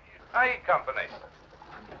contact is A Company.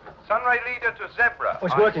 Sunray leader to Zebra. Oh,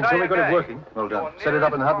 it's working, sir. We've got it working. Well done. Set it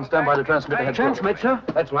up in the hut and stand by the transmitter headquarters. Transmit, sir?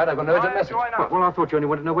 That's right. I've got an urgent message. Well, I thought you only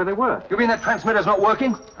wanted to know where they were. You mean that transmitter's not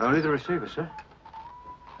working? Only the receiver, sir.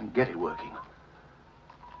 And get it working.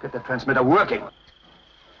 Get that transmitter working.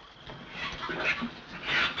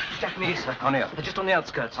 Japanese, sir. On here. They're just on the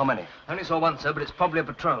outskirts. How many? Only saw one, sir, but it's probably a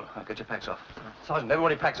patrol. Now, get your packs off. Sergeant,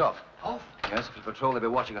 everybody packs off. Off? Yes, if it's a patrol, they'll be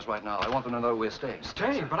watching us right now. I want them to know we're staying.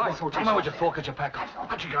 Staying? But I thought Come on with your fork, get your pack off.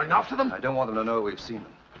 Aren't you going after them? I don't want them to know we've seen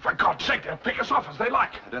them. For God's sake, they'll pick us off as they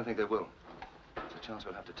like. I don't think they will. It's a chance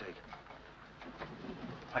we'll have to take.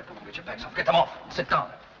 Right, come on, get your packs off. Get them off. Sit down.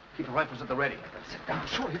 Keep the rifles at the ready. Sit down.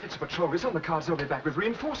 Surely if it's a patrol, it's on the cards they'll be back with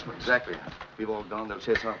reinforcements. Exactly. If we've all gone, they'll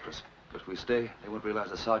chase after us. But if we stay, they won't realize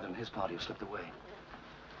the sergeant and his party have slipped away.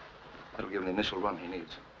 That'll give him the initial run he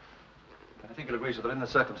needs. I think you'll agree, sir, that in the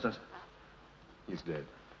circumstance... He's dead.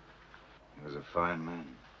 He was a fine man.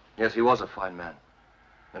 Yes, he was a fine man.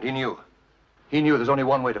 And he knew. He knew there's only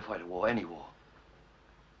one way to fight a war, any war.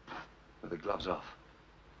 With the gloves off.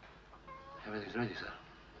 Everything's ready, sir.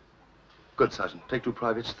 Good, Sergeant. Take 2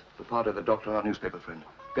 privates, the party of the doctor, and our newspaper friend.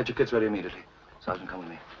 Get your kits ready immediately. Sergeant, come with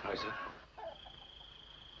me. Right, sir.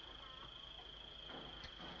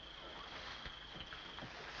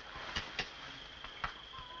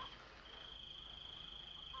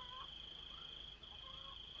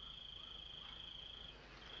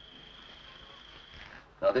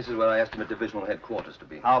 Now, this is where I estimate divisional headquarters to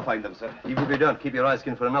be. I'll find them, sir. Even if you don't, keep your eyes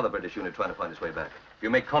skinned for another British unit trying to find its way back. If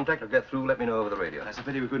you make contact or get through, let me know over the radio. It's a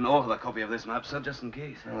pity we couldn't author a copy of this map, sir, just in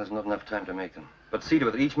case. Well, there's not enough time to make them. But see to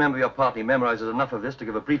it that each member of your party memorizes enough of this to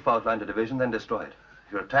give a brief outline to division, then destroy it.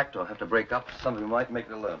 If you're attacked or have to break up, some of you might make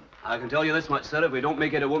it alone. I can tell you this much, sir. If we don't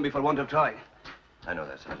make it, it won't be for want of trying. I know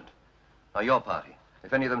that, Sergeant. Now, your party.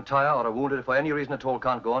 If any of them tire or are wounded, if for any reason at all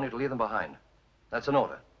can't go on, you'll leave them behind. That's an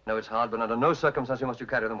order. No, it's hard, but under no circumstances must you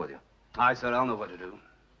carry them with you. Aye, sir, I'll know what to do.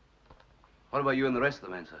 What about you and the rest of the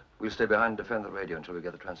men, sir? We'll stay behind and defend the radio until we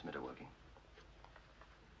get the transmitter working.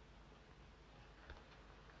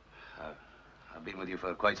 I've been with you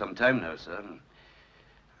for quite some time now, sir. And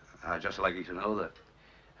I'd just like you to know that...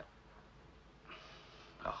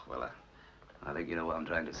 Oh, well, I think you know what I'm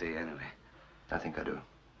trying to say anyway. I think I do.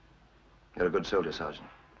 You're a good soldier, Sergeant.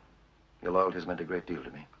 Your loyalty has meant a great deal to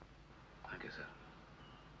me. Thank you, sir.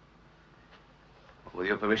 With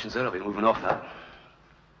your permission, sir, I'll be moving off now.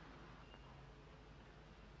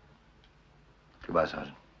 Goodbye,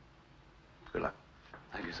 Sergeant. Good luck.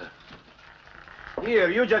 Thank you, sir. Here,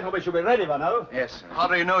 you gentlemen should be ready by now. Yes, sir. How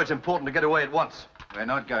do you know it's important to get away at once? We're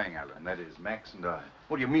not going, Alan. That is, Max and I.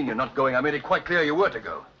 What do you mean you're not going? I made it quite clear you were to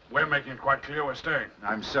go. We're making it quite clear we're staying.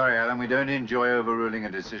 I'm sorry, Alan. We don't enjoy overruling a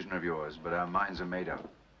decision of yours, but our minds are made up.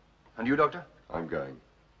 And you, Doctor? I'm going.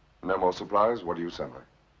 No more supplies. What do you send me?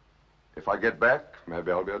 If I get back,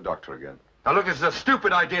 maybe I'll be a doctor again. Now, look, this is a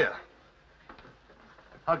stupid idea.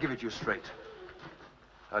 I'll give it to you straight.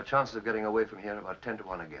 Our chances of getting away from here are about 10 to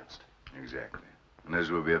 1 against. Exactly. And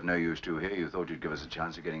as we'll be of no use to here, you thought you'd give us a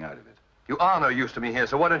chance of getting out of it. You are no use to me here,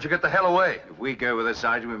 so why don't you get the hell away? If we go with the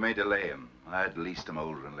sergeant, we may delay him. At least I'm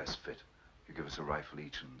older and less fit. You give us a rifle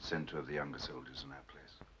each and send 2 of the younger soldiers in our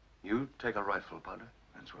place. You take a rifle, Padre?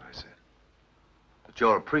 That's what I said. But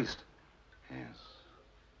you're a priest. Yes.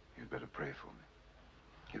 You'd better pray for me.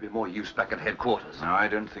 You'd be more use back at headquarters. No, I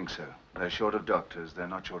don't think so. They're short of doctors. They're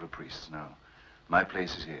not short of priests, no. My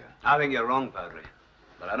place is here. I think you're wrong, Padre.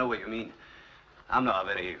 But I know what you mean. I'm not a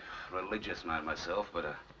very religious man myself,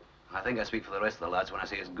 but I think I speak for the rest of the lads when I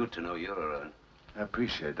say it's good to know you're around. I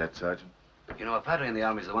appreciate that, Sergeant. You know, a Padre in the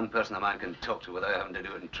army is the one person a man can talk to without having to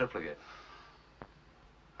do it in triplicate.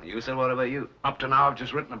 And you, sir, what about you? Up to now, I've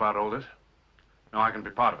just written about all this. Now I can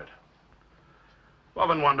be part of it. I've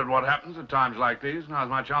often wondered what happens at times like these. Now's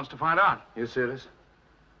my chance to find out. You serious?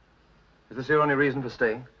 Is this your only reason for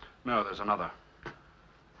staying? No, there's another.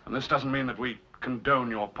 And this doesn't mean that we condone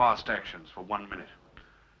your past actions for 1 minute.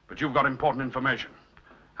 But you've got important information.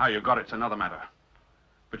 How you got it's another matter.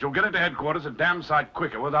 But you'll get it to headquarters a damn sight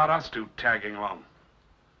quicker without us 2 tagging along.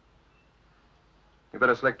 You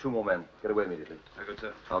better select 2 more men. Get away immediately. Very good,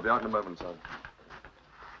 sir. I'll be out in a moment, son.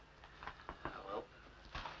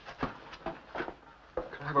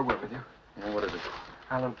 Can I have a word with you? Yeah, what is it?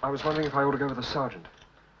 Alan, I was wondering if I ought to go with the sergeant.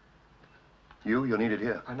 You're needed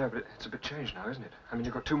here. I know, but it's a bit changed now, isn't it? I mean,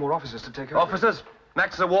 you've got 2 more officers to take over. Officers?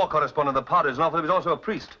 Max is a war correspondent of the Padres, and officer, he's also a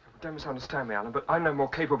priest. Don't misunderstand me, Alan, but I'm no more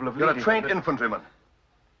capable of You're leading... a trained infantryman.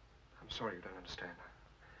 I'm sorry you don't understand.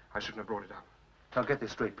 I shouldn't have brought it up. Now, get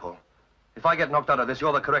this straight, Paul. If I get knocked out of this,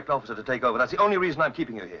 you're the correct officer to take over. That's the only reason I'm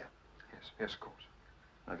keeping you here. Yes, of course.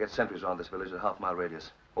 Now, get sentries around this village at a half-mile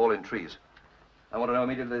radius. All in trees. I want to know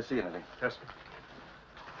immediately if they see anything. Yes, sir.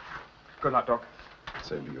 Good luck, Doc.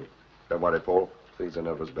 Same to you. Don't worry, Paul. Things are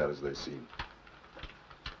never as bad as they seem.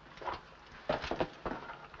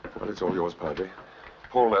 Well, it's all yours, Padre.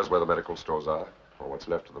 Paul knows where the medical stores are, or what's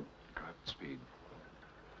left of them. Godspeed.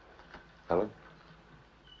 Alan?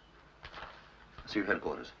 See you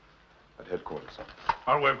headquarters. At headquarters.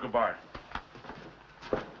 I'll wave goodbye.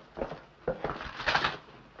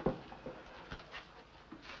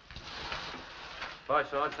 Bye,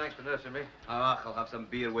 Sarge. Thanks for nursing me. Ah, I'll have some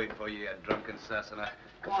beer waiting for you, you drunken Sassoner.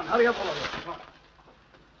 Come on, hurry up, all of you. Come on.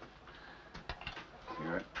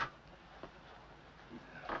 You right?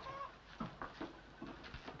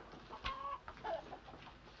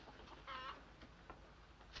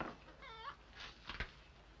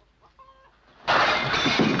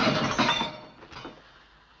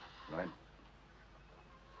 Right.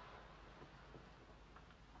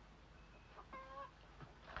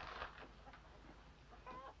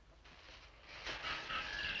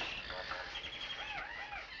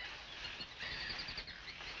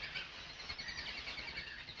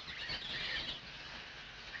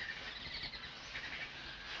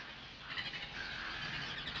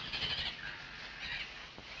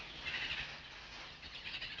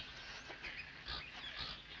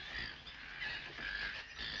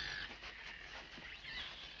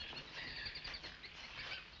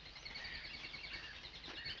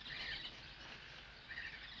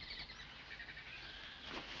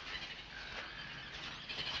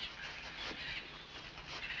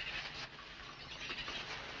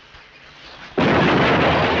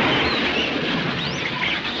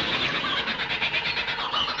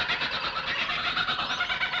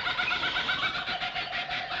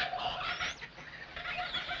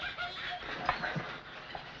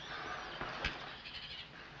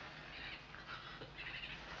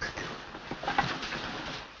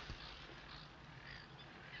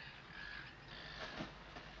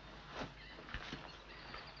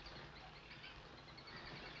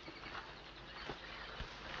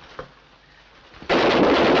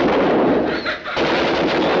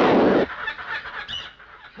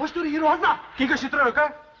 일어났나? 이것이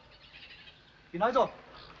들어올까? 이나이도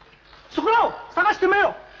수그라오!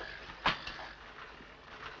 사가시테메요!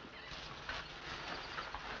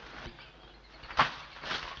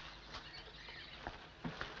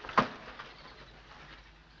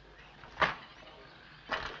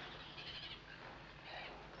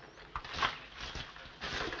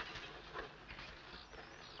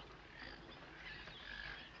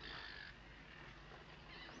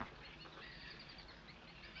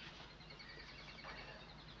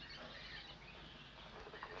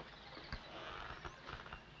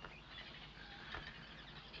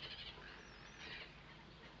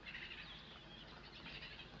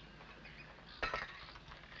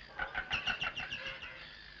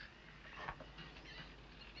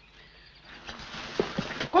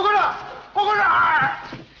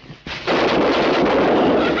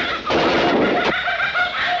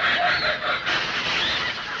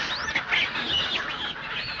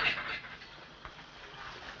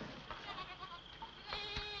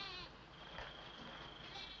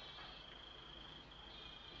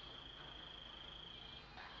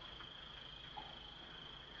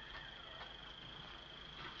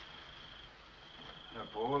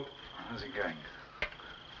 Paul, how's it going?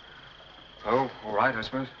 Oh, all right, I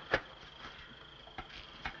suppose.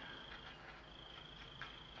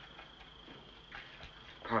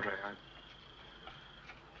 Padre,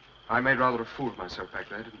 I made rather a fool of myself back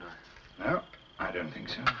there, didn't I? No, I don't think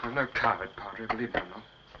so. I'm no coward, Padre, believe me, I'm not.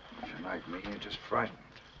 If you're like me, you're just frightened.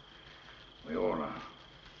 We all are.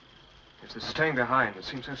 It's the staying behind that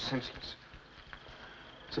seems so senseless.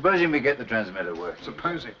 Supposing we get the transmitter working.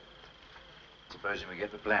 Supposing? Supposing we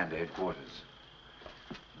get the plan to headquarters.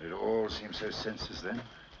 It all seems so senseless then.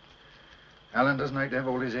 Alan doesn't like to have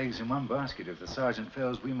all his eggs in one basket. If the sergeant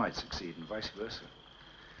fails, we might succeed, and vice versa.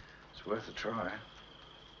 It's worth a try.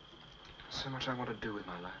 So much I want to do with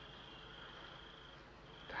my life.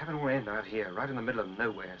 To have it all end out here, right in the middle of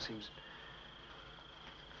nowhere, seems...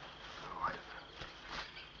 Oh, I don't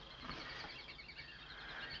know.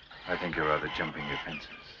 I think you're rather jumping your fences.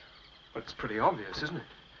 But it's pretty obvious, isn't it?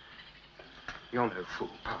 You're no fool,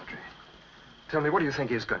 Padre. Tell me, what do you think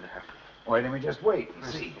is going to happen? Why don't we just wait and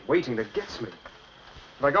see? Waiting that gets me.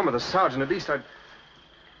 If I gone with the sergeant, at least I'd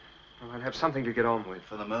have something to get on with.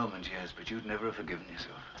 For the moment, yes, but you'd never have forgiven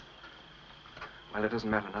yourself. Well, it doesn't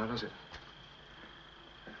matter now, does it?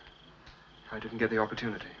 I didn't get the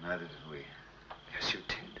opportunity. Neither did we. Yes, you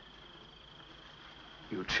did.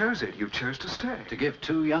 You chose it. You chose to stay. To give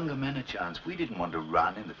two younger men a chance. We didn't want to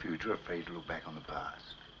run in the future, afraid to look back on the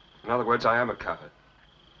past. In other words, I am a coward.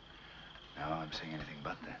 No, I'm saying anything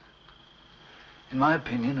but that. In my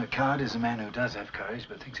opinion, a coward is a man who does have courage,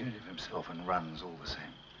 but thinks only of himself and runs all the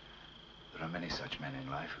same. There are many such men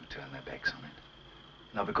in life who turn their backs on it.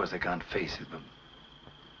 Not because they can't face it, but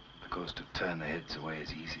because to turn their heads away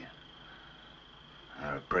is easier.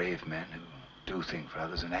 There are brave men who do think for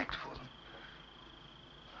others and act for them.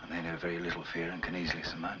 And they know very little fear and can easily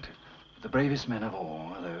surmount it. But the bravest men of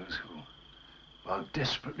all are those who, while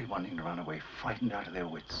desperately wanting to run away, frightened out of their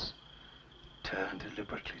wits, turn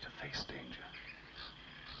deliberately to face danger.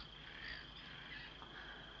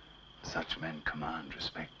 Such men command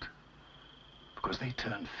respect, because they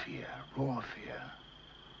turn fear, raw fear,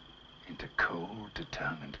 into cold,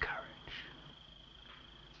 determined courage.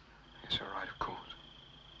 Yes, you're right, of course.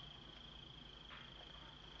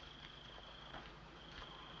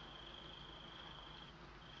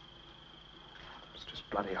 It's just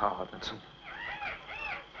bloody hard, that's all.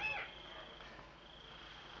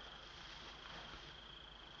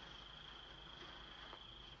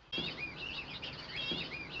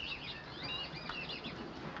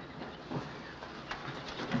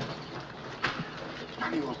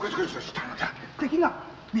敵が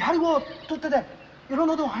見張りを取ってて、いろん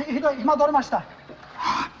なとこ暇取れました。あ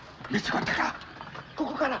あ、見つかったか。こ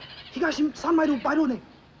こから東3マイルバイローネ。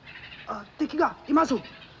敵がいます。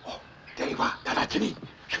では直ちに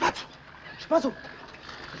出発。出発。出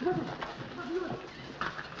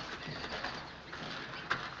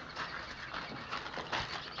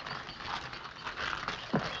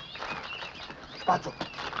発。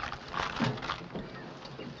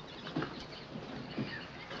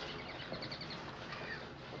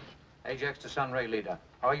Ajax to Sunray Leader.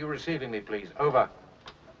 Are you receiving me, please? Over.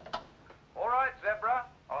 All right, Zebra.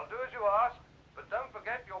 I'll do as you ask, but don't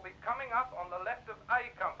forget you'll be coming up on the left of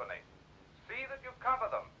A Company. See that you cover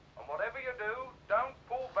them, and whatever you do, don't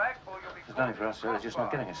pull back or you'll be... There's nothing for us, sir. They're just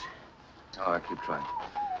not getting us. Oh, I keep trying.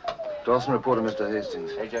 Dawson, report to Mr.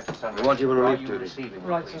 Hastings. Ajax to Sunray. We want you for relief duty. duty. Receiving me,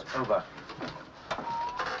 Right, please? sir. Over.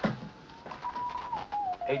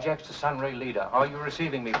 Ajax to Sunray Leader. Are you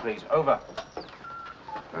receiving me, please? Over.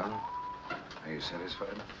 Well, are you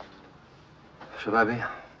satisfied? Should I be?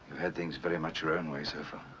 You've had things very much your own way so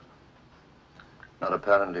far. Not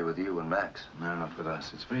apparently with you and Max. No, not with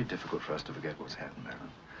us. It's very difficult for us to forget what's happened,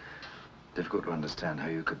 Alan. Difficult to understand how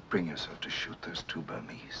you could bring yourself to shoot those two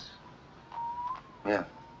Burmese. Yeah.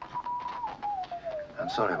 I'm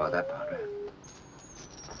sorry about that, Padre.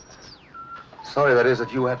 Sorry, that is,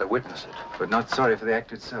 that you had to witness it. But not sorry for the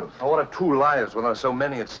act itself. Oh, what are two lives when there are so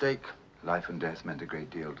many at stake? Life and death meant a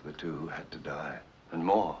great deal to the two who had to die. And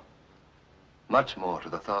more. Much more to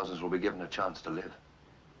the thousands who will be given a chance to live.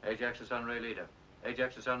 Ajax to Sunray Leader.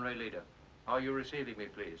 Ajax to Sunray Leader. Are you receiving me,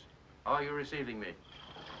 please? Are you receiving me?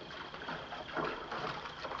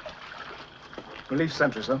 Relief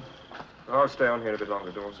sentry, sir. I'll stay on here a bit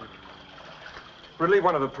longer, Dawson. Relieve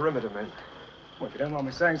one of the perimeter men. Well, if you don't mind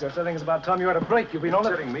me saying so, I think it's about time you had a break. You've been on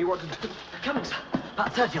it. Telling me what to do. Coming, sir.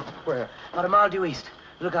 About 30 of them. Where? About a mile due east.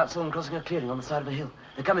 The lookout saw them crossing a clearing on the side of a hill.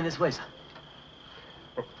 They're coming this way, sir.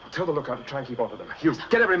 Well, tell the lookout to try and keep onto them. You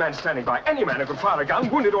get every man standing by. Any man who can fire a gun,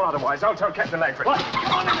 wounded or otherwise. I'll tell Captain Langford. What?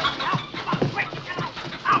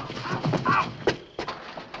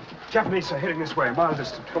 Japanese are heading this way, a mile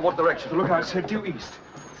distant. From what direction? The lookout said due east.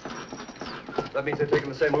 That means they've taken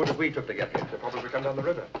the same route as we took to get here. They'll probably come down the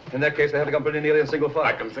river. In that case, they have to come pretty nearly in single file.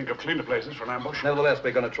 I can think of cleaner places for an ambush. Nevertheless,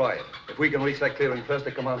 we're going to try it. If we can reach that clearing first,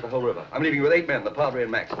 they command the whole river. I'm leaving you with 8 men, the Padre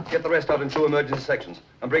and Max. Get the rest out in 2 emergency sections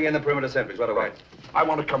and bring in the perimeter sentries right away. Right. I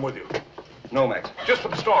want to come with you. No, Max. Just for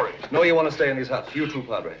the story. No, you want to stay in these huts. You too,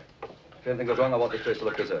 Padre. If anything goes wrong, I want this place to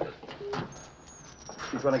look deserted.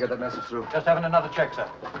 Keep trying to get that message through. Just having another check, sir.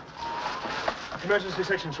 Emergency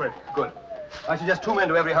sections ready. Good. I suggest 2 men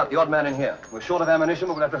to every hut, the odd man in here. We're short of ammunition,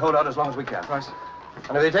 but we'll have to hold out as long as we can. Right.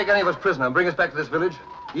 And if they take any of us prisoner and bring us back to this village,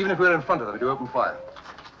 even if we're in front of them, we do open fire.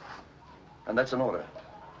 And that's an order.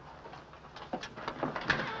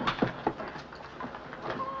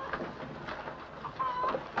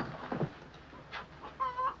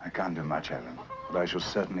 I can't do much, Alan, but I shall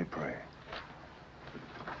certainly pray.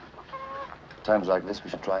 Times like this, we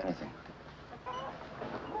should try anything.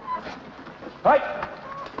 Right.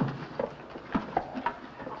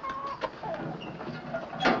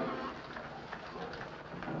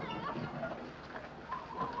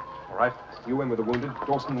 All right. You in with the wounded.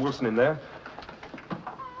 Dawson and Wilson in there.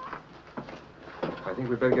 I think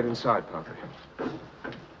we'd better get inside, Padre.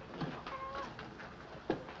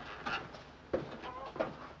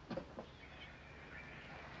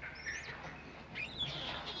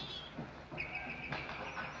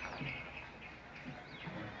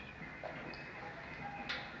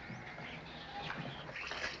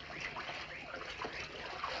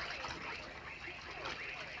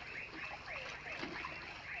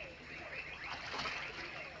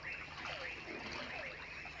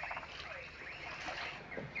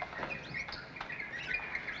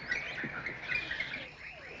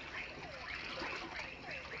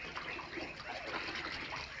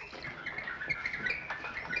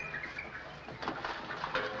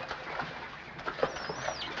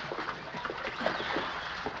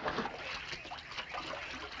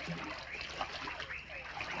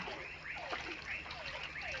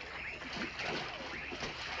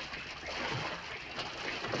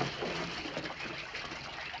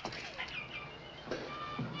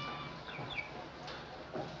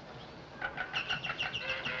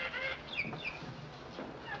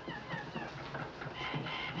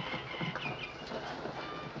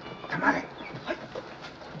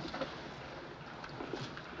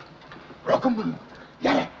 Rokumu,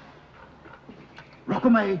 yare.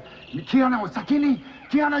 Rokume, Kiana was Sakini,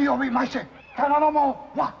 Kiana Yobi Mashe, Kanamo,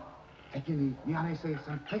 what? Sakini, Niane says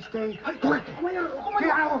some taste day. Quick,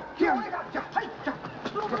 Kiano, Kiana,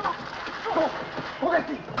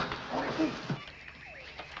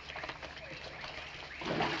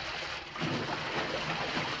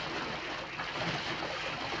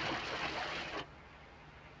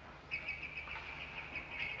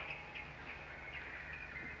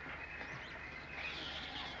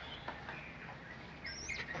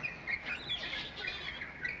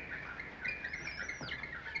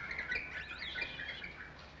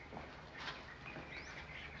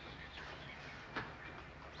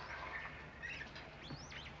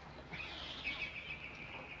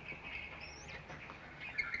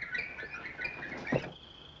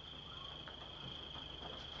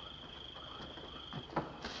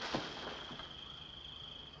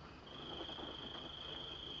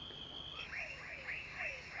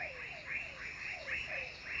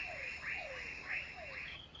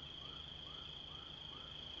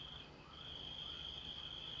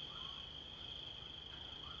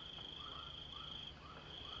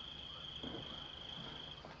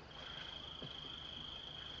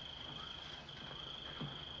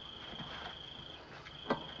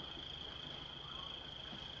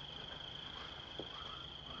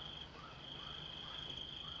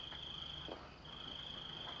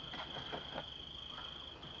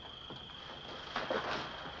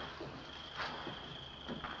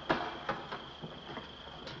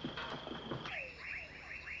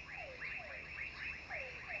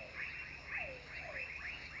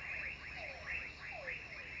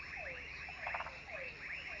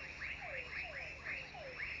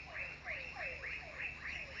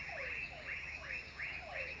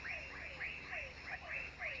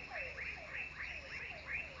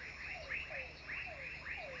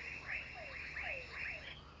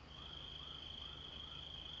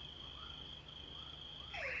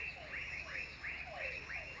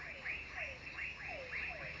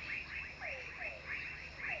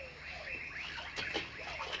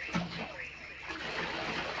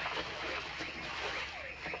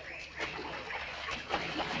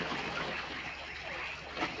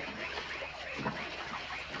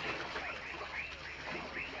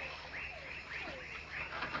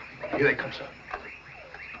 Here they come, sir.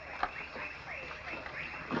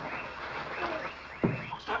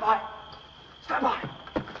 Stand by. Stand by.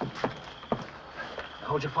 Now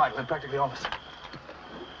hold your fire. We're practically on us.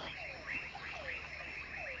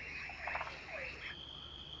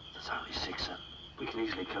 There's only 6, sir. We can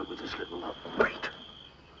easily cope with this little lot. Wait.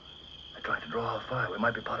 They're trying to draw our fire. We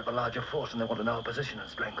might be part of a larger force, and they want to know our position and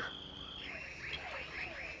strength.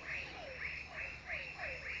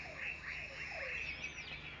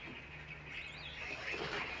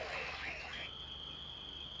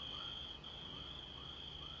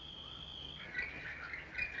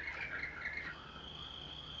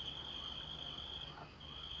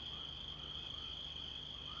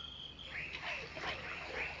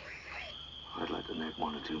 I'd like to make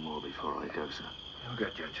 1 or 2 more before I go, sir. You'll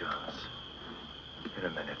get your chance. In a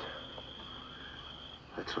minute.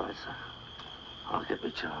 That's right, sir. I'll get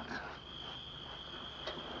my chance.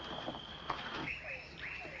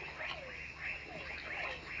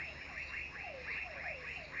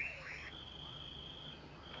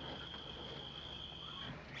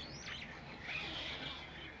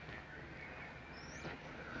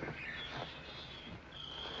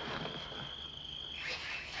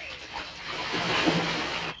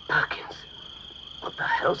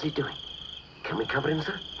 How's he doing? Can we cover him,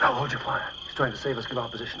 sir? Now hold your fire. He's trying to save us, give our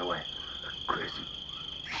position away. Crazy.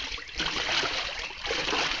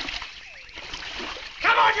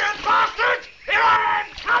 Come on, you bastards! Here I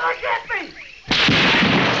am! Come and get me!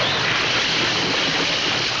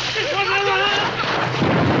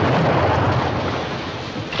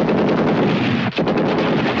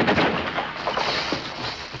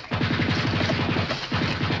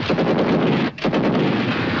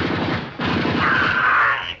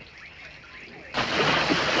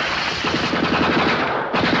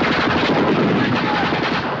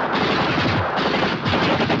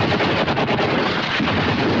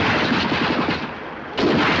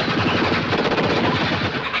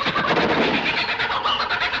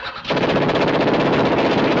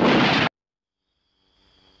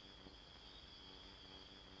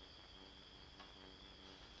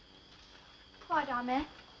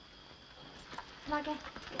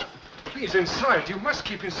 Please, inside. You must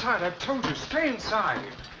keep inside. I've told you. Stay inside.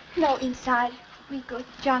 No, inside. We go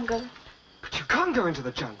jungle. But you can't go into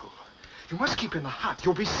the jungle. You must keep in the hut.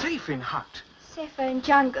 You'll be safe in hut. Safer in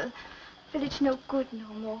jungle. Village no good no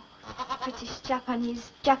more. British,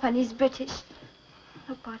 Japanese, Japanese, British.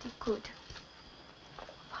 Nobody good.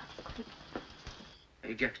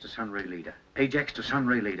 Ajax to Sunray Leader. Ajax to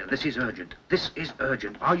Sunray Leader. This is urgent. This is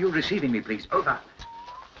urgent. Are you receiving me, please? Over.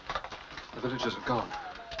 The villagers have gone.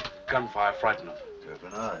 Gunfire frightened them. There have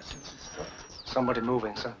been hours since it started. Somebody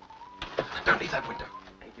moving, sir. Don't leave that window.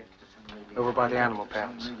 Over by the animal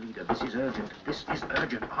pens. Sunray Leader. This is urgent. This is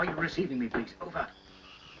urgent. Are you receiving me, please? Over.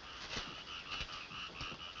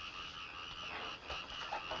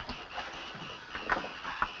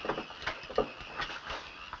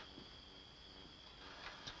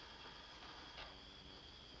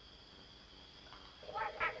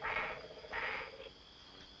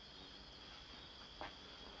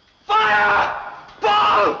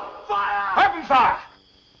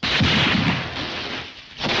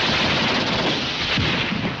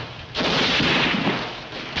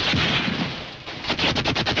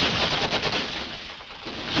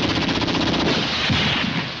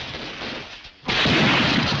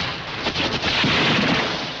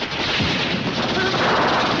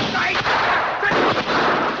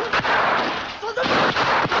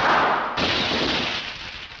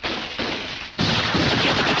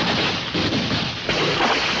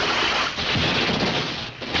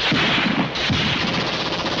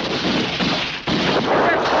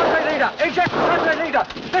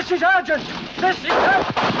 This is urgent! This is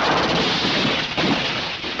urgent!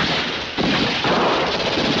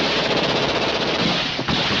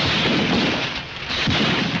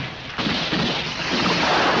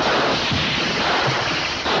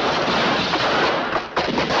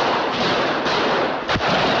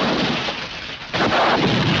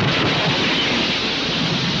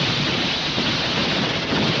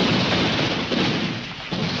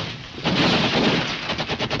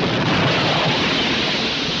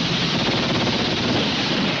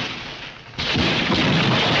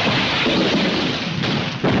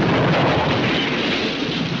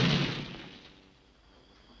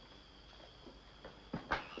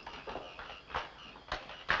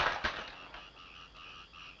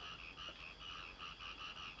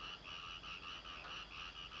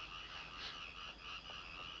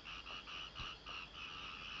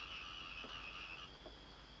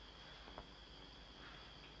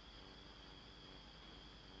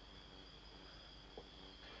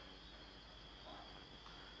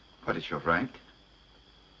 What is your rank?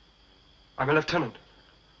 I'm a lieutenant.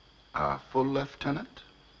 A full lieutenant?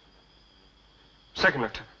 Second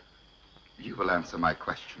lieutenant. You will answer my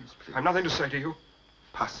questions, please. I've nothing to say to you.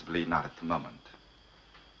 Possibly not at the moment.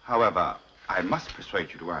 However, I must persuade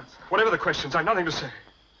you to answer. Whatever the questions, I've nothing to say.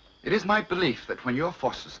 It is my belief that when your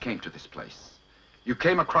forces came to this place, you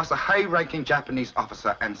came across a high-ranking Japanese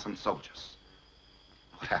officer and some soldiers.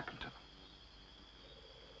 What happened to them?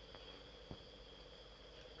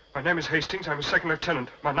 My name is Hastings. I'm a second lieutenant.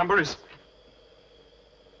 My number is...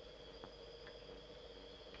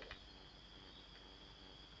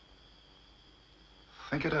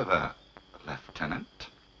 Think it over, Lieutenant.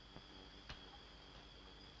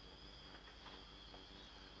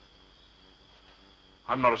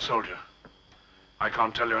 I'm not a soldier. I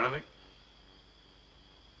can't tell you anything.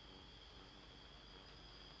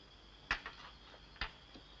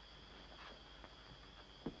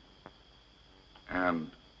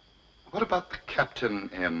 And what about the captain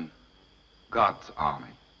in God's army?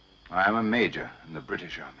 I am a major in the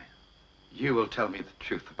British Army. You will tell me the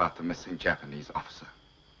truth about the missing Japanese officer.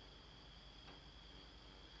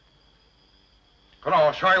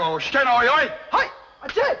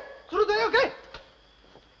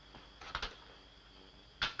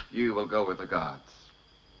 You will go with the guards,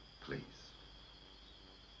 please.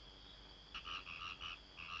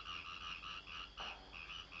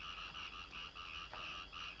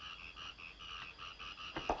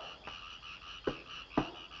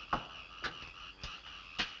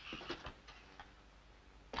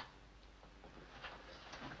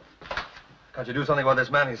 Can't you do something about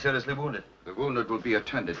this man? He's seriously wounded. The wounded will be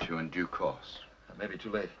attended to in due course. That may be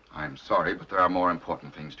too late. I'm sorry, but there are more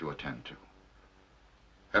important things to attend to.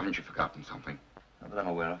 Haven't you forgotten something? Not that I'm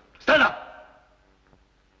aware of. Stand up!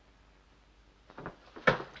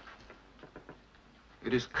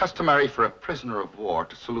 It is customary for a prisoner of war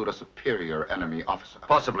to salute a superior enemy officer.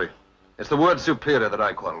 Possibly. It's the word superior that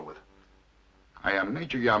I quarrel with. I am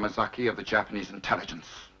Major Yamazaki of the Japanese intelligence.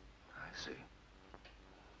 I see.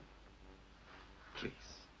 Please.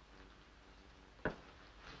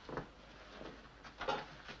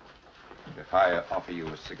 If I offer you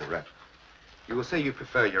a cigarette, you will say you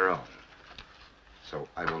prefer your own. So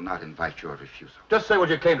I will not invite your refusal. Just say what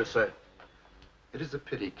you came to say. It is a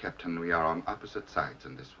pity, Captain, we are on opposite sides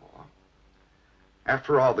in this war.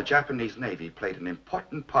 After all, the Japanese Navy played an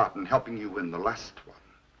important part in helping you win the last one.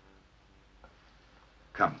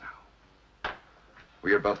 Come now.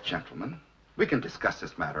 We are both gentlemen. We can discuss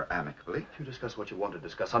this matter amicably. You discuss what you want to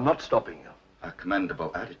discuss. I'm not stopping you. A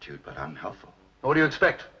commendable attitude, but unhelpful. What do you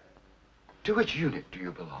expect? To which unit do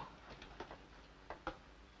you belong?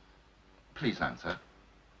 Please answer.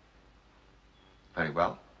 Very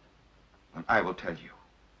well. Then I will tell you.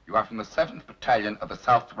 You are from the 7th Battalion of the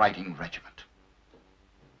South Riding Regiment.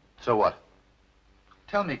 So what?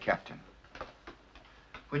 Tell me, Captain,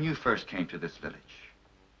 when you first came to this village,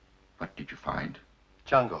 what did you find?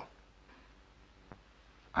 Jungle.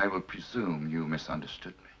 I will presume you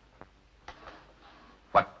misunderstood me.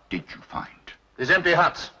 What did you find? These empty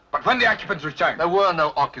huts. But when the occupants returned? There were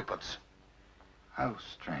no occupants. How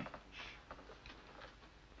strange.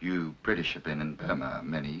 You British have been in Burma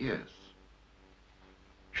many years.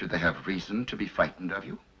 Should they have reason to be frightened of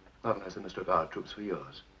you? Not unless they mistook our troops for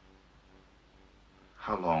yours.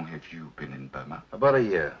 How long have you been in Burma? About a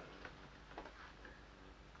year.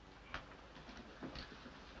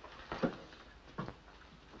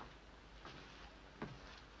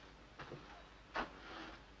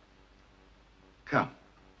 Come.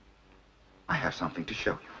 I have something to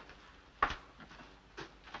show you.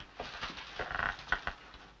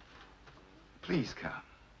 Please come.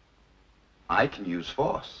 I can use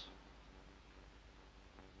force.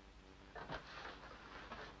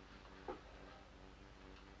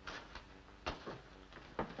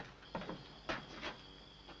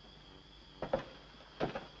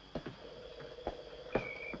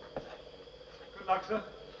 Good luck, sir.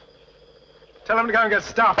 Tell them to go and get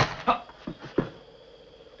stuffed.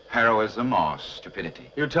 Heroism or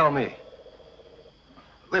stupidity? You tell me.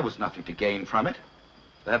 There was nothing to gain from it.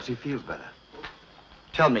 Perhaps he feels better.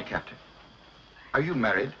 Tell me, Captain, are you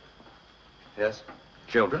married? Yes.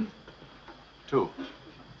 Children? 2.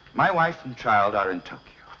 My wife and child are in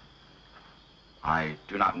Tokyo. I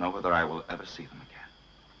do not know whether I will ever see them again.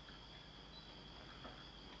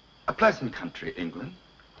 A pleasant country, England.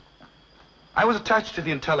 I was attached to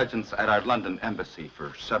the intelligence at our London embassy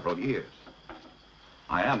for several years.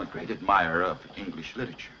 I am a great admirer of English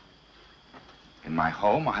literature. In my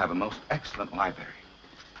home, I have a most excellent library,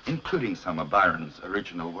 including some of Byron's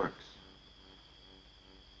original works.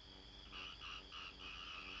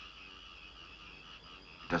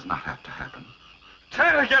 It does not have to happen. Tell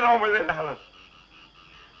her to get on with it, Alan.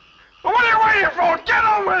 What are you waiting for? Get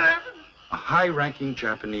on with it! A high-ranking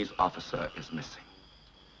Japanese officer is missing.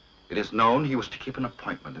 It is known he was to keep an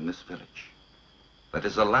appointment in this village. That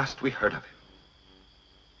is the last we heard of him.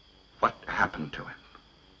 What happened to him?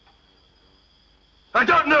 I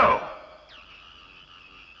don't know.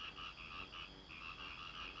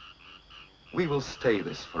 We will stay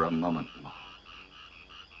this for a moment more.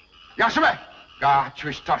 Yasume! Ga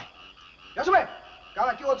chuistori. Yasume!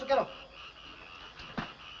 Ga kiwotsukeru.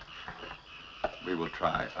 We will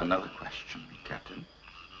try another question, Captain.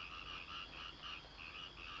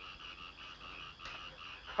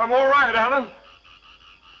 I'm all right, Alan.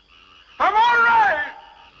 I'm all right!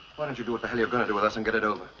 Why don't you do what the hell you're going to do with us and get it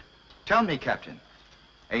over? Tell me, Captain,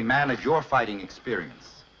 a man of your fighting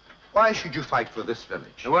experience, why should you fight for this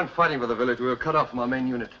village? We weren't fighting for the village. We were cut off from our main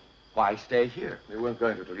unit. Why stay here? We weren't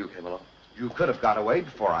going to till you came along. You could have got away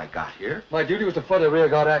before I got here. My duty was to fight a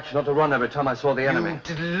rearguard action, not to run every time I saw the enemy.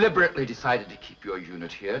 You deliberately decided to keep your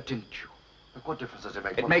unit here, didn't you? Look, what difference does it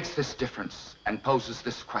make? It makes this difference and poses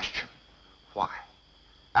this question. Why,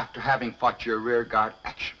 after having fought your rearguard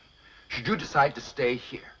action, should you decide to stay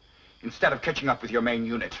here instead of catching up with your main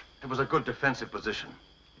unit? It was a good defensive position.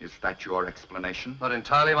 Is that your explanation? Not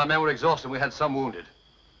entirely. My men were exhausted. We had some wounded.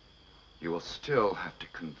 You will still have to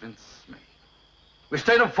convince me. We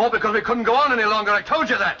stayed and fought because we couldn't go on any longer. I told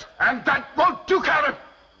you that. And that won't do, Captain.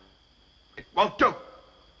 It won't do.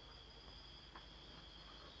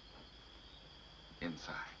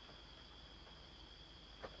 Inside.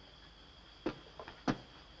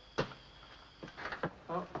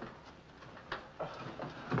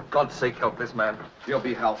 God's sake, help this man. He'll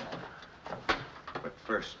be helped. But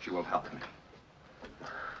first, you will help me.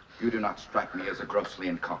 You do not strike me as a grossly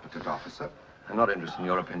incompetent officer. I'm not interested in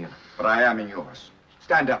your opinion. But I am in yours.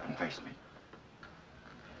 Stand up and face me.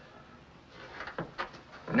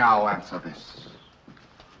 Now answer this.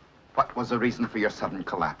 What was the reason for your sudden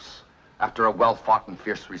collapse after a well-fought and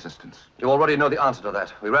fierce resistance? You already know the answer to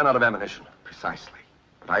that. We ran out of ammunition. Precisely.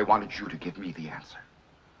 But I wanted you to give me the answer.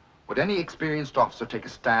 Would any experienced officer take a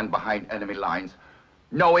stand behind enemy lines,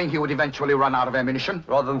 knowing he would eventually run out of ammunition?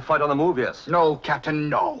 Rather than fight on the move, yes. No, Captain,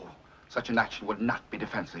 no. Such an action would not be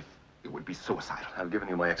defensive. It would be suicidal. I've given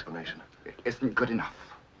you my explanation. It isn't good enough.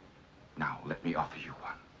 Now, let me offer you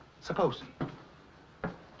one.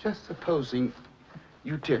 Just supposing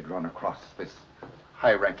you did run across this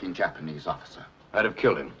high-ranking Japanese officer. I'd have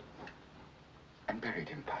killed him. And buried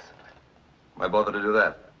him, possibly. Why bother to do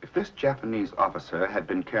that? If this Japanese officer had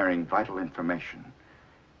been carrying vital information,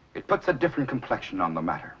 it puts a different complexion on the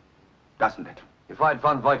matter, doesn't it? If I'd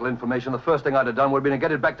found vital information, the first thing I'd have done would have been to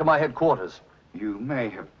get it back to my headquarters. You may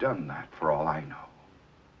have done that, for all I know.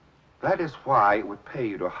 That is why it would pay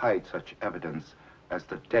you to hide such evidence as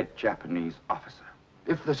the dead Japanese officer.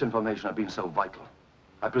 If this information had been so vital,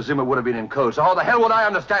 I presume it would have been in code, so how the hell would I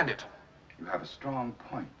understand it? You have a strong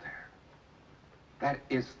point there. That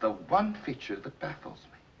is the one feature that baffles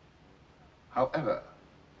me. However,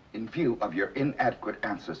 in view of your inadequate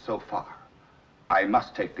answers so far, I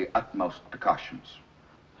must take the utmost precautions.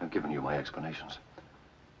 I've given you my explanations.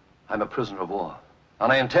 I'm a prisoner of war,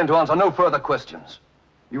 and I intend to answer no further questions.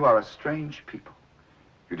 You are a strange people.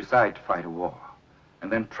 You decide to fight a war,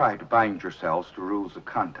 and then try to bind yourselves to rules of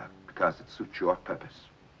conduct because it suits your purpose.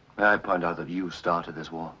 May I point out that you started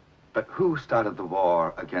this war? But who started the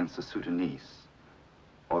war against the Sudanese,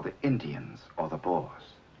 or the Indians, or the Boers?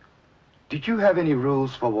 Did you have any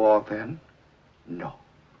rules for war then? No.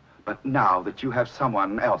 But now that you have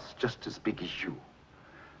someone else just as big as you,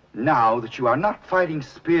 now that you are not fighting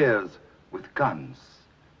spears with guns,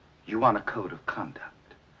 you want a code of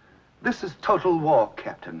conduct. This is total war,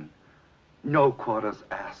 Captain. No quarters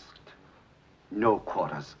asked, no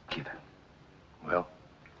quarters given. Well?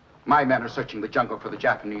 My men are searching the jungle for the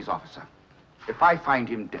Japanese officer. If I find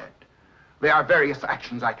him dead, there are various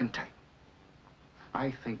actions I can take.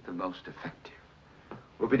 I think the most effective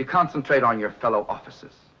will be to concentrate on your fellow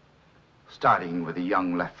officers, starting with a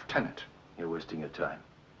young lieutenant. You're wasting your time.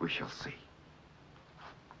 We shall see.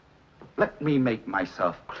 Let me make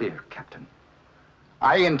myself clear, Captain.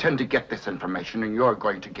 I intend to get this information, and you're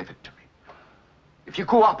going to give it to me. If you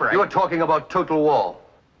cooperate... You're talking about total war.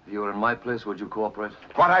 If you were in my place, would you cooperate?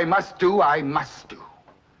 What I must do, I must do.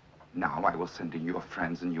 Now I will send in your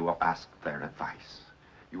friends, and you will ask their advice.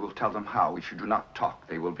 You will tell them how, if you do not talk,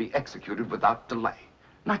 they will be executed without delay.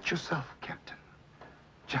 Not yourself, Captain.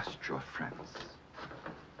 Just your friends.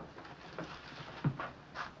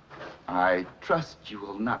 I trust you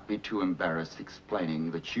will not be too embarrassed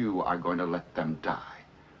explaining that you are going to let them die,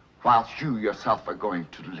 whilst you yourself are going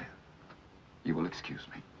to live. You will excuse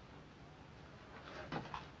me.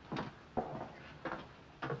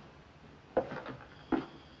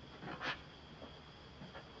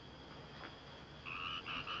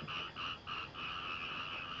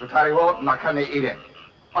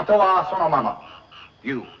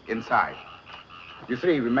 You, inside. You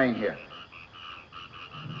three remain here.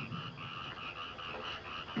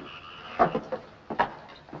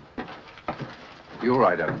 You all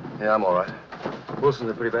right, Evan? Yeah, I'm all right. Wilson's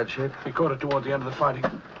in pretty bad shape. He caught it toward the end of the fighting.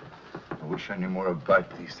 I wish I knew more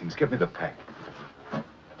about these things. Give me the pack.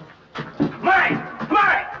 Mike!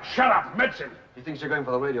 Mike! Shut up, Medicine! He thinks you're going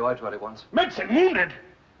for the radio. I tried it once. Medicine, wounded!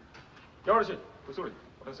 What is it?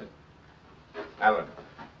 What is it? Alan.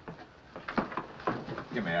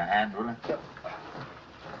 Give me a hand, will you? Yep.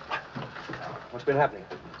 What's been happening?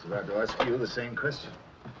 I was about to ask you the same question.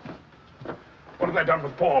 What have they done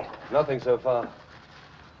with Paul? Nothing so far.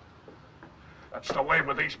 That's the way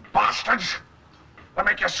with these bastards. They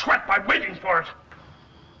make you sweat by waiting for it.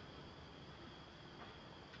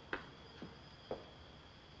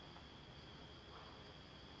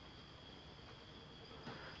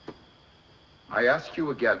 I ask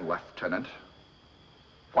you again, Lieutenant.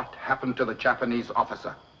 What happened to the Japanese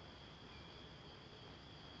officer?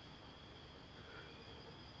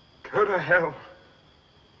 Go to hell.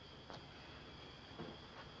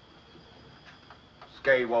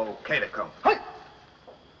 Skewo Keiko. Hey!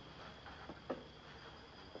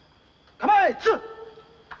 Come on!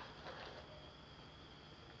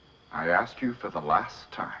 I ask you for the last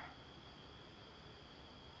time.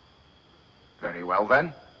 Very well,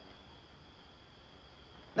 then.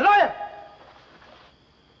 Nalaya!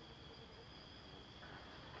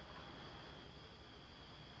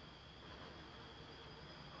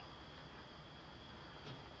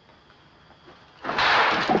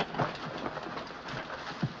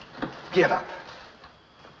 Get up.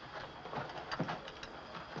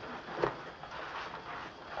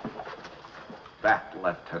 That,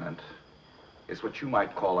 Lieutenant, is what you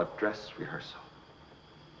might call a dress rehearsal.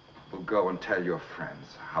 We'll go and tell your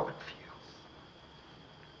friends how it feels.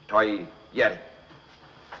 Toi Yeri.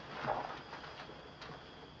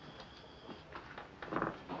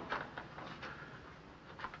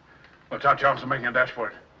 What's our chance of making a dash for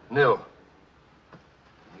it? Nil.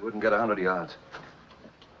 You wouldn't get 100 yards.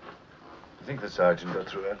 You think the sergeant got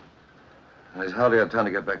through that? He's hardly had time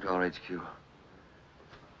to get back to our HQ.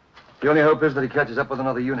 The only hope is that he catches up with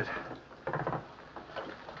another unit.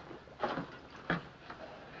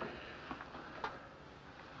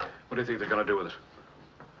 What do you think they're going to do with it?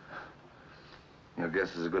 Your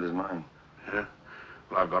guess is as good as mine. Yeah?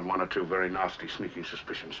 Well, I've got one or two very nasty, sneaking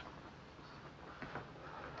suspicions.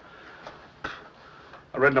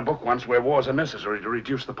 I read in a book once where wars are necessary to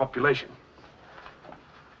reduce the population.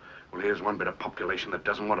 Well, here's one bit of population that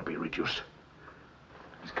doesn't want to be reduced.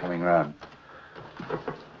 He's coming round.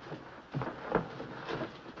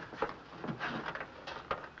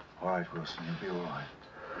 All right, Wilson, you'll be all right.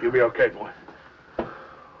 You'll be okay, boy.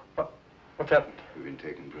 What's happened? We've been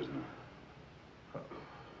taken prisoner.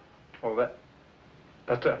 Oh,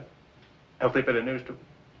 that's a healthy bit of news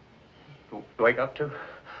to wake up to.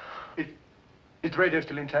 Is the radio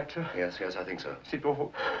still intact, sir? Yes, I think so. It's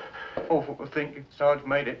awful to think if Sarge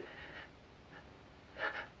made it.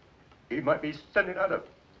 He might be sending out a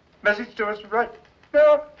message to us right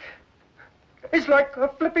now. It's like a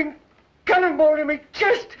flipping cannonball in my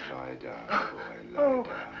chest. Lie down, boy, lie down.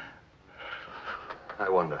 I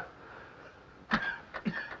wonder.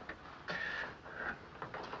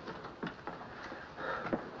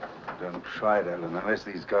 Don't try it, Alan, unless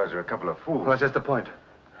these guys are a couple of fools. Well, that's just the point.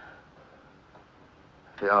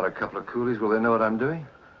 If they are a couple of coolies, will they know what I'm doing?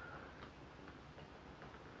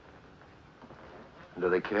 And do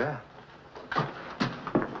they care?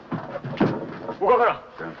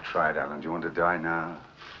 Don't try it, Alan. Do you want to die now?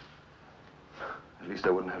 At least I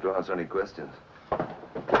wouldn't have to answer any questions.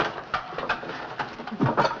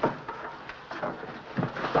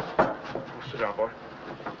 Sit down, boy.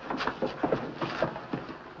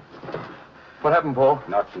 What happened, Paul?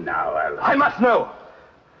 Not now, Alan. I must know!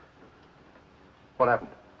 What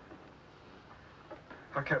happened?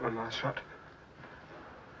 I kept my mouth shut.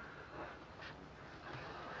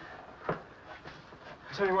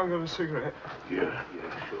 Has anyone got a cigarette? Yeah,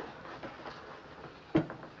 sure.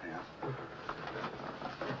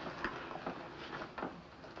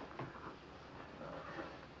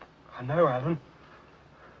 I know, Alan.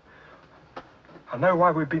 I know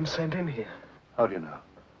why we've been sent in here. How do you know?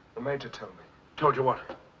 The Major told me. Told you what?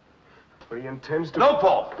 Well, he intends to... No,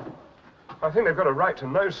 Paul! I think they've got a right to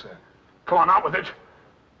know, sir. Come on, out with it.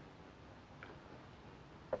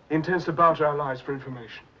 He intends to barter our lives for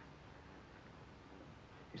information.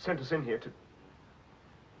 He sent us in here to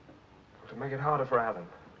make it harder for Alan.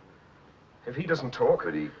 If he doesn't talk...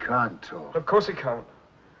 But he can't talk. Of course he can't.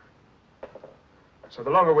 So the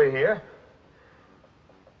longer we're here,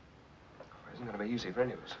 it isn't going to be easy for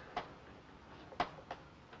any of us.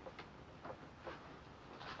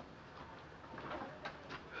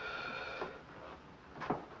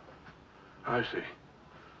 I see.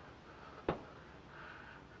 It's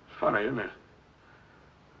funny, isn't it?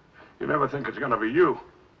 You never think it's going to be you.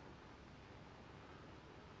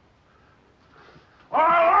 All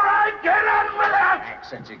right, get on with it!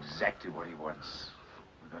 Max, that's exactly what he wants.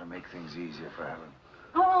 We've got to make things easier for Alan.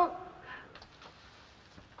 Oh!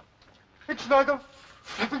 It's like a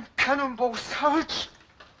flipping cannonball, Sarge.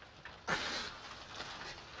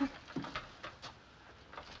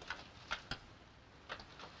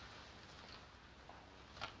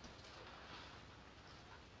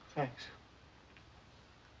 Thanks.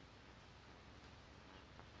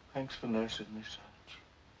 Thanks for nursing me, Sarge.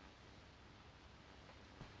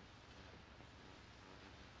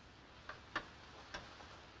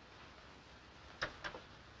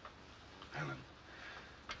 Alan,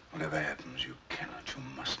 whatever happens, you cannot, you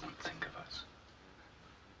must not think of us.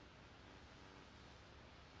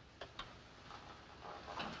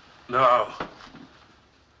 No.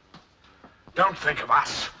 Don't think of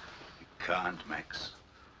us. You can't, Max.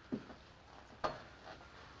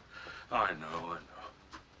 I know.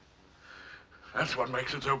 That's what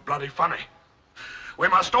makes it so bloody funny. We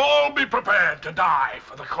must all be prepared to die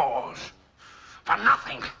for the cause. For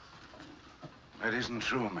nothing. That isn't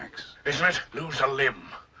true, Max. Isn't it? Lose a limb,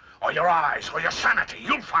 or your eyes, or your sanity.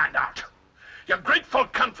 You'll find out. Your grateful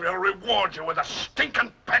country will reward you with a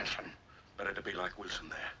stinking pension. Better to be like Wilson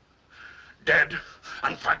there. Dead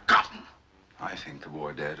and forgotten. I think the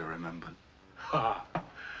war dead or remembered. Ha.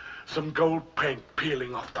 Some gold paint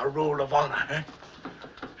peeling off the roll of honor, eh?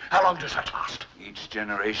 How long does that last? Each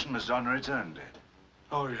generation must honor its own dead.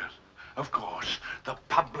 Oh, yes. Of course. The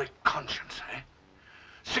public conscience, eh?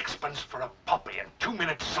 6 for a poppy and 2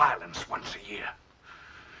 minutes silence once a year.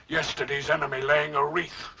 Yesterday's enemy laying a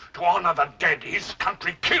wreath to honor the dead his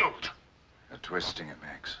country killed. You're twisting it,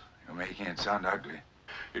 Max. You're making it sound ugly.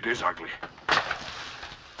 It is ugly.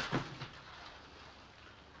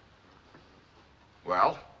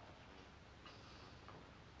 Well?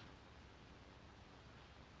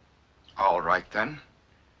 right, then.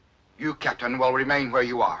 You, Captain, will remain where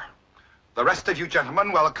you are. The rest of you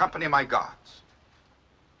gentlemen will accompany my guards.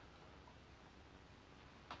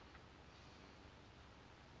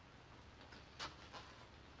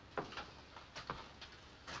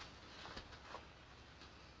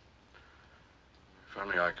 If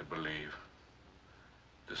only I could believe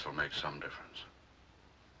this will make some difference.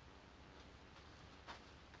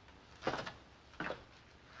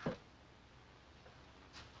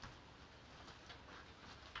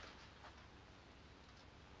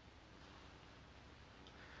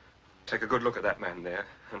 Take a good look at that man there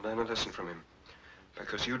and learn a lesson from him.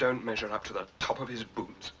 Because you don't measure up to the top of his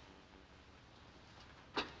boots.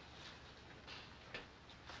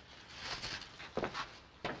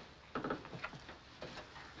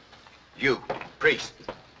 You, priest.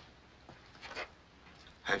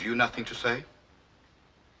 Have you nothing to say?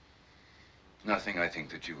 Nothing I think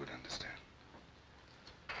that you would understand.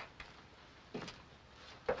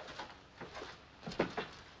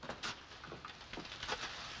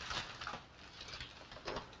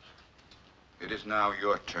 It is now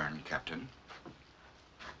your turn, Captain.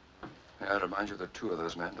 May I remind you that two of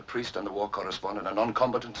those men, the priest and the war correspondent, are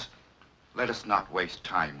non-combatants? Let us not waste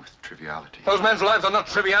time with trivialities. Those men's lives are not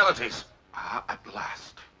trivialities. Ah, at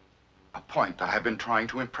last. A point that I've been trying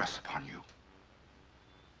to impress upon you.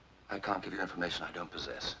 I can't give you information I don't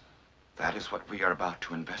possess. That is what we are about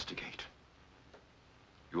to investigate.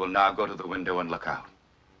 You will now go to the window and look out.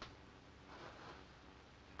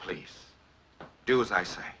 Please, do as I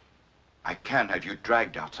say. I can have you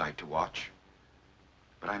dragged outside to watch,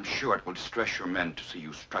 but I'm sure it will distress your men to see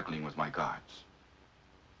you struggling with my guards.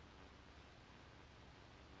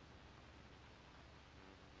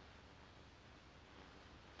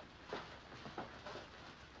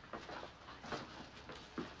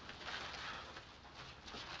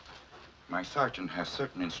 My sergeant has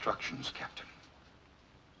certain instructions, Captain.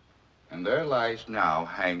 And their lives now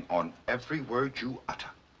hang on every word you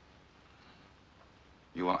utter.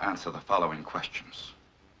 You will answer the following questions.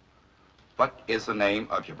 What is the name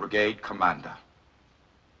of your brigade commander?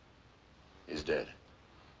 He's dead.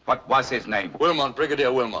 What was his name? Wilmot,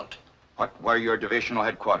 Brigadier Wilmot. What were your divisional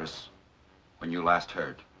headquarters when you last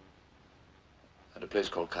heard? At a place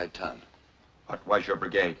called Kaitan. What was your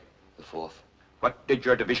brigade? The 4th. What did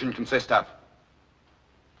your division consist of?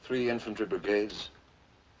 3 infantry brigades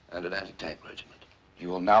and an anti-tank regiment. You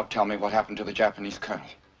will now tell me what happened to the Japanese colonel.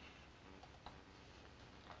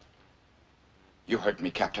 You heard me,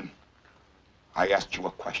 Captain. I asked you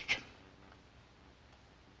a question.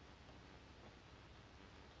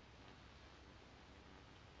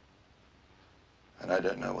 And I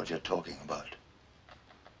don't know what you're talking about.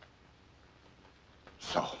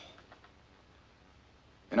 So,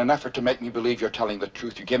 in an effort to make me believe you're telling the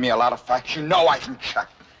truth, you give me a lot of facts you know I can check.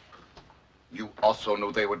 You also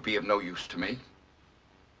knew they would be of no use to me.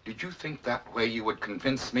 Did you think that way you would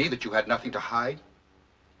convince me that you had nothing to hide?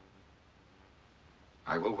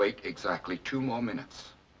 I will wait exactly 2 more minutes.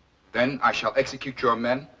 Then I shall execute your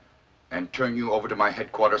men and turn you over to my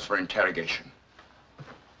headquarters for interrogation.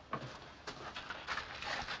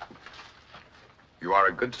 You are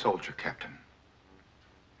a good soldier, Captain.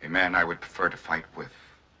 A man I would prefer to fight with,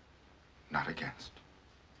 not against.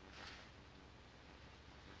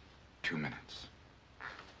 2 minutes.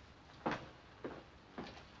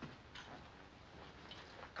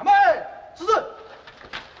 Come on! 狮子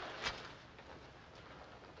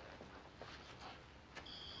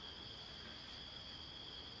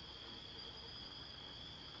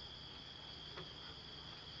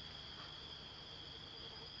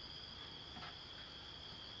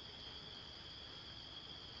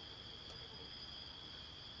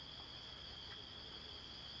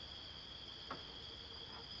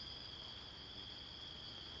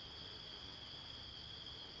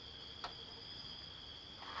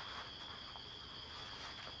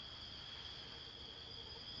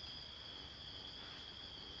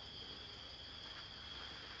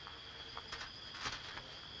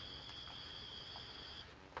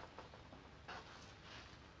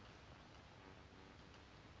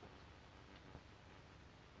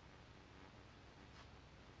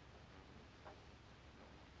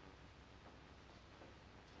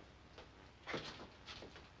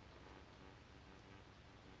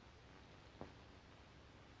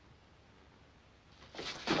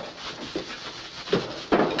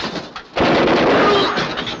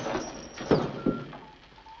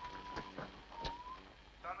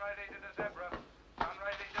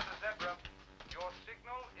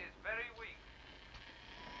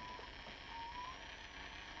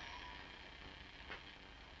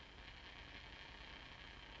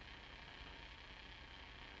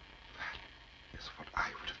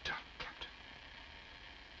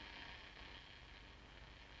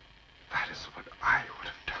is what I would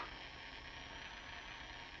have done.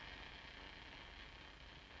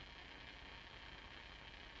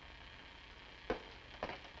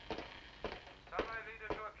 Sunray leader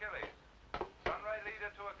to Achilles. Sunray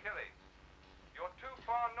leader to Achilles. You're too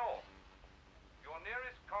far north. Your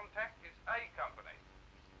nearest contact is A Company.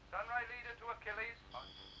 Sunray leader to Achilles.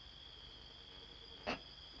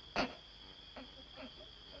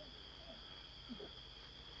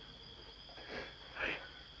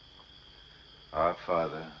 Our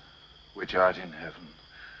Father, which art in heaven,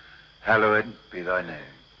 hallowed be thy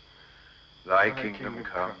name. Thy kingdom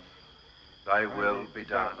come, thy will be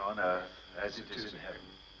done on earth as it is in heaven.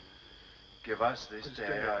 Give us this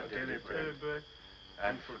day our daily bread,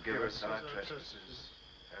 and forgive us our trespasses,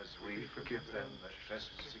 as we forgive them that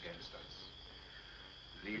trespass against us.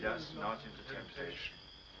 Lead us not into temptation,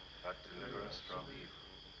 but deliver us from evil.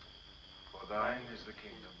 For thine is the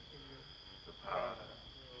kingdom, the power,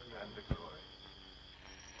 and the glory,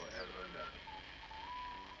 forever and ever.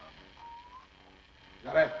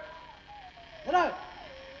 Amen. Hello.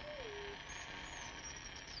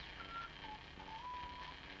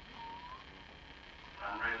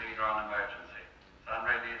 Sunray leader on emergency.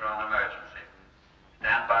 Sunray leader on emergency.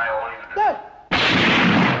 Stand by all units.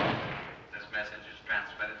 This message is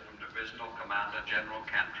transmitted from Divisional Commander General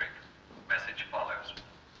Cantrick. Message follows.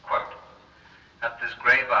 Quote, at this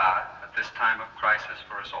grave hour, at this time of crisis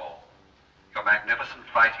for us all, your magnificent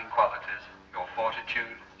fighting qualities, your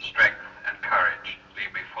fortitude, strength, and courage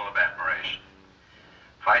leave me full of admiration.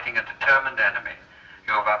 Fighting a determined enemy,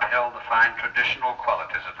 you have upheld the fine traditional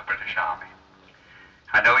qualities of the British Army.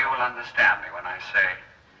 I know you will understand me when I say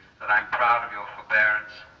that I'm proud of your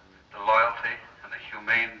forbearance, the loyalty, and the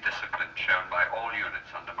humane discipline shown by all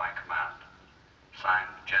units under my command.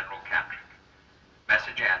 Signed, General Cantrick.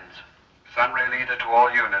 Message ends. Sunray leader to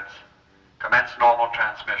all units. Commence normal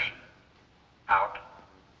transmission. Out.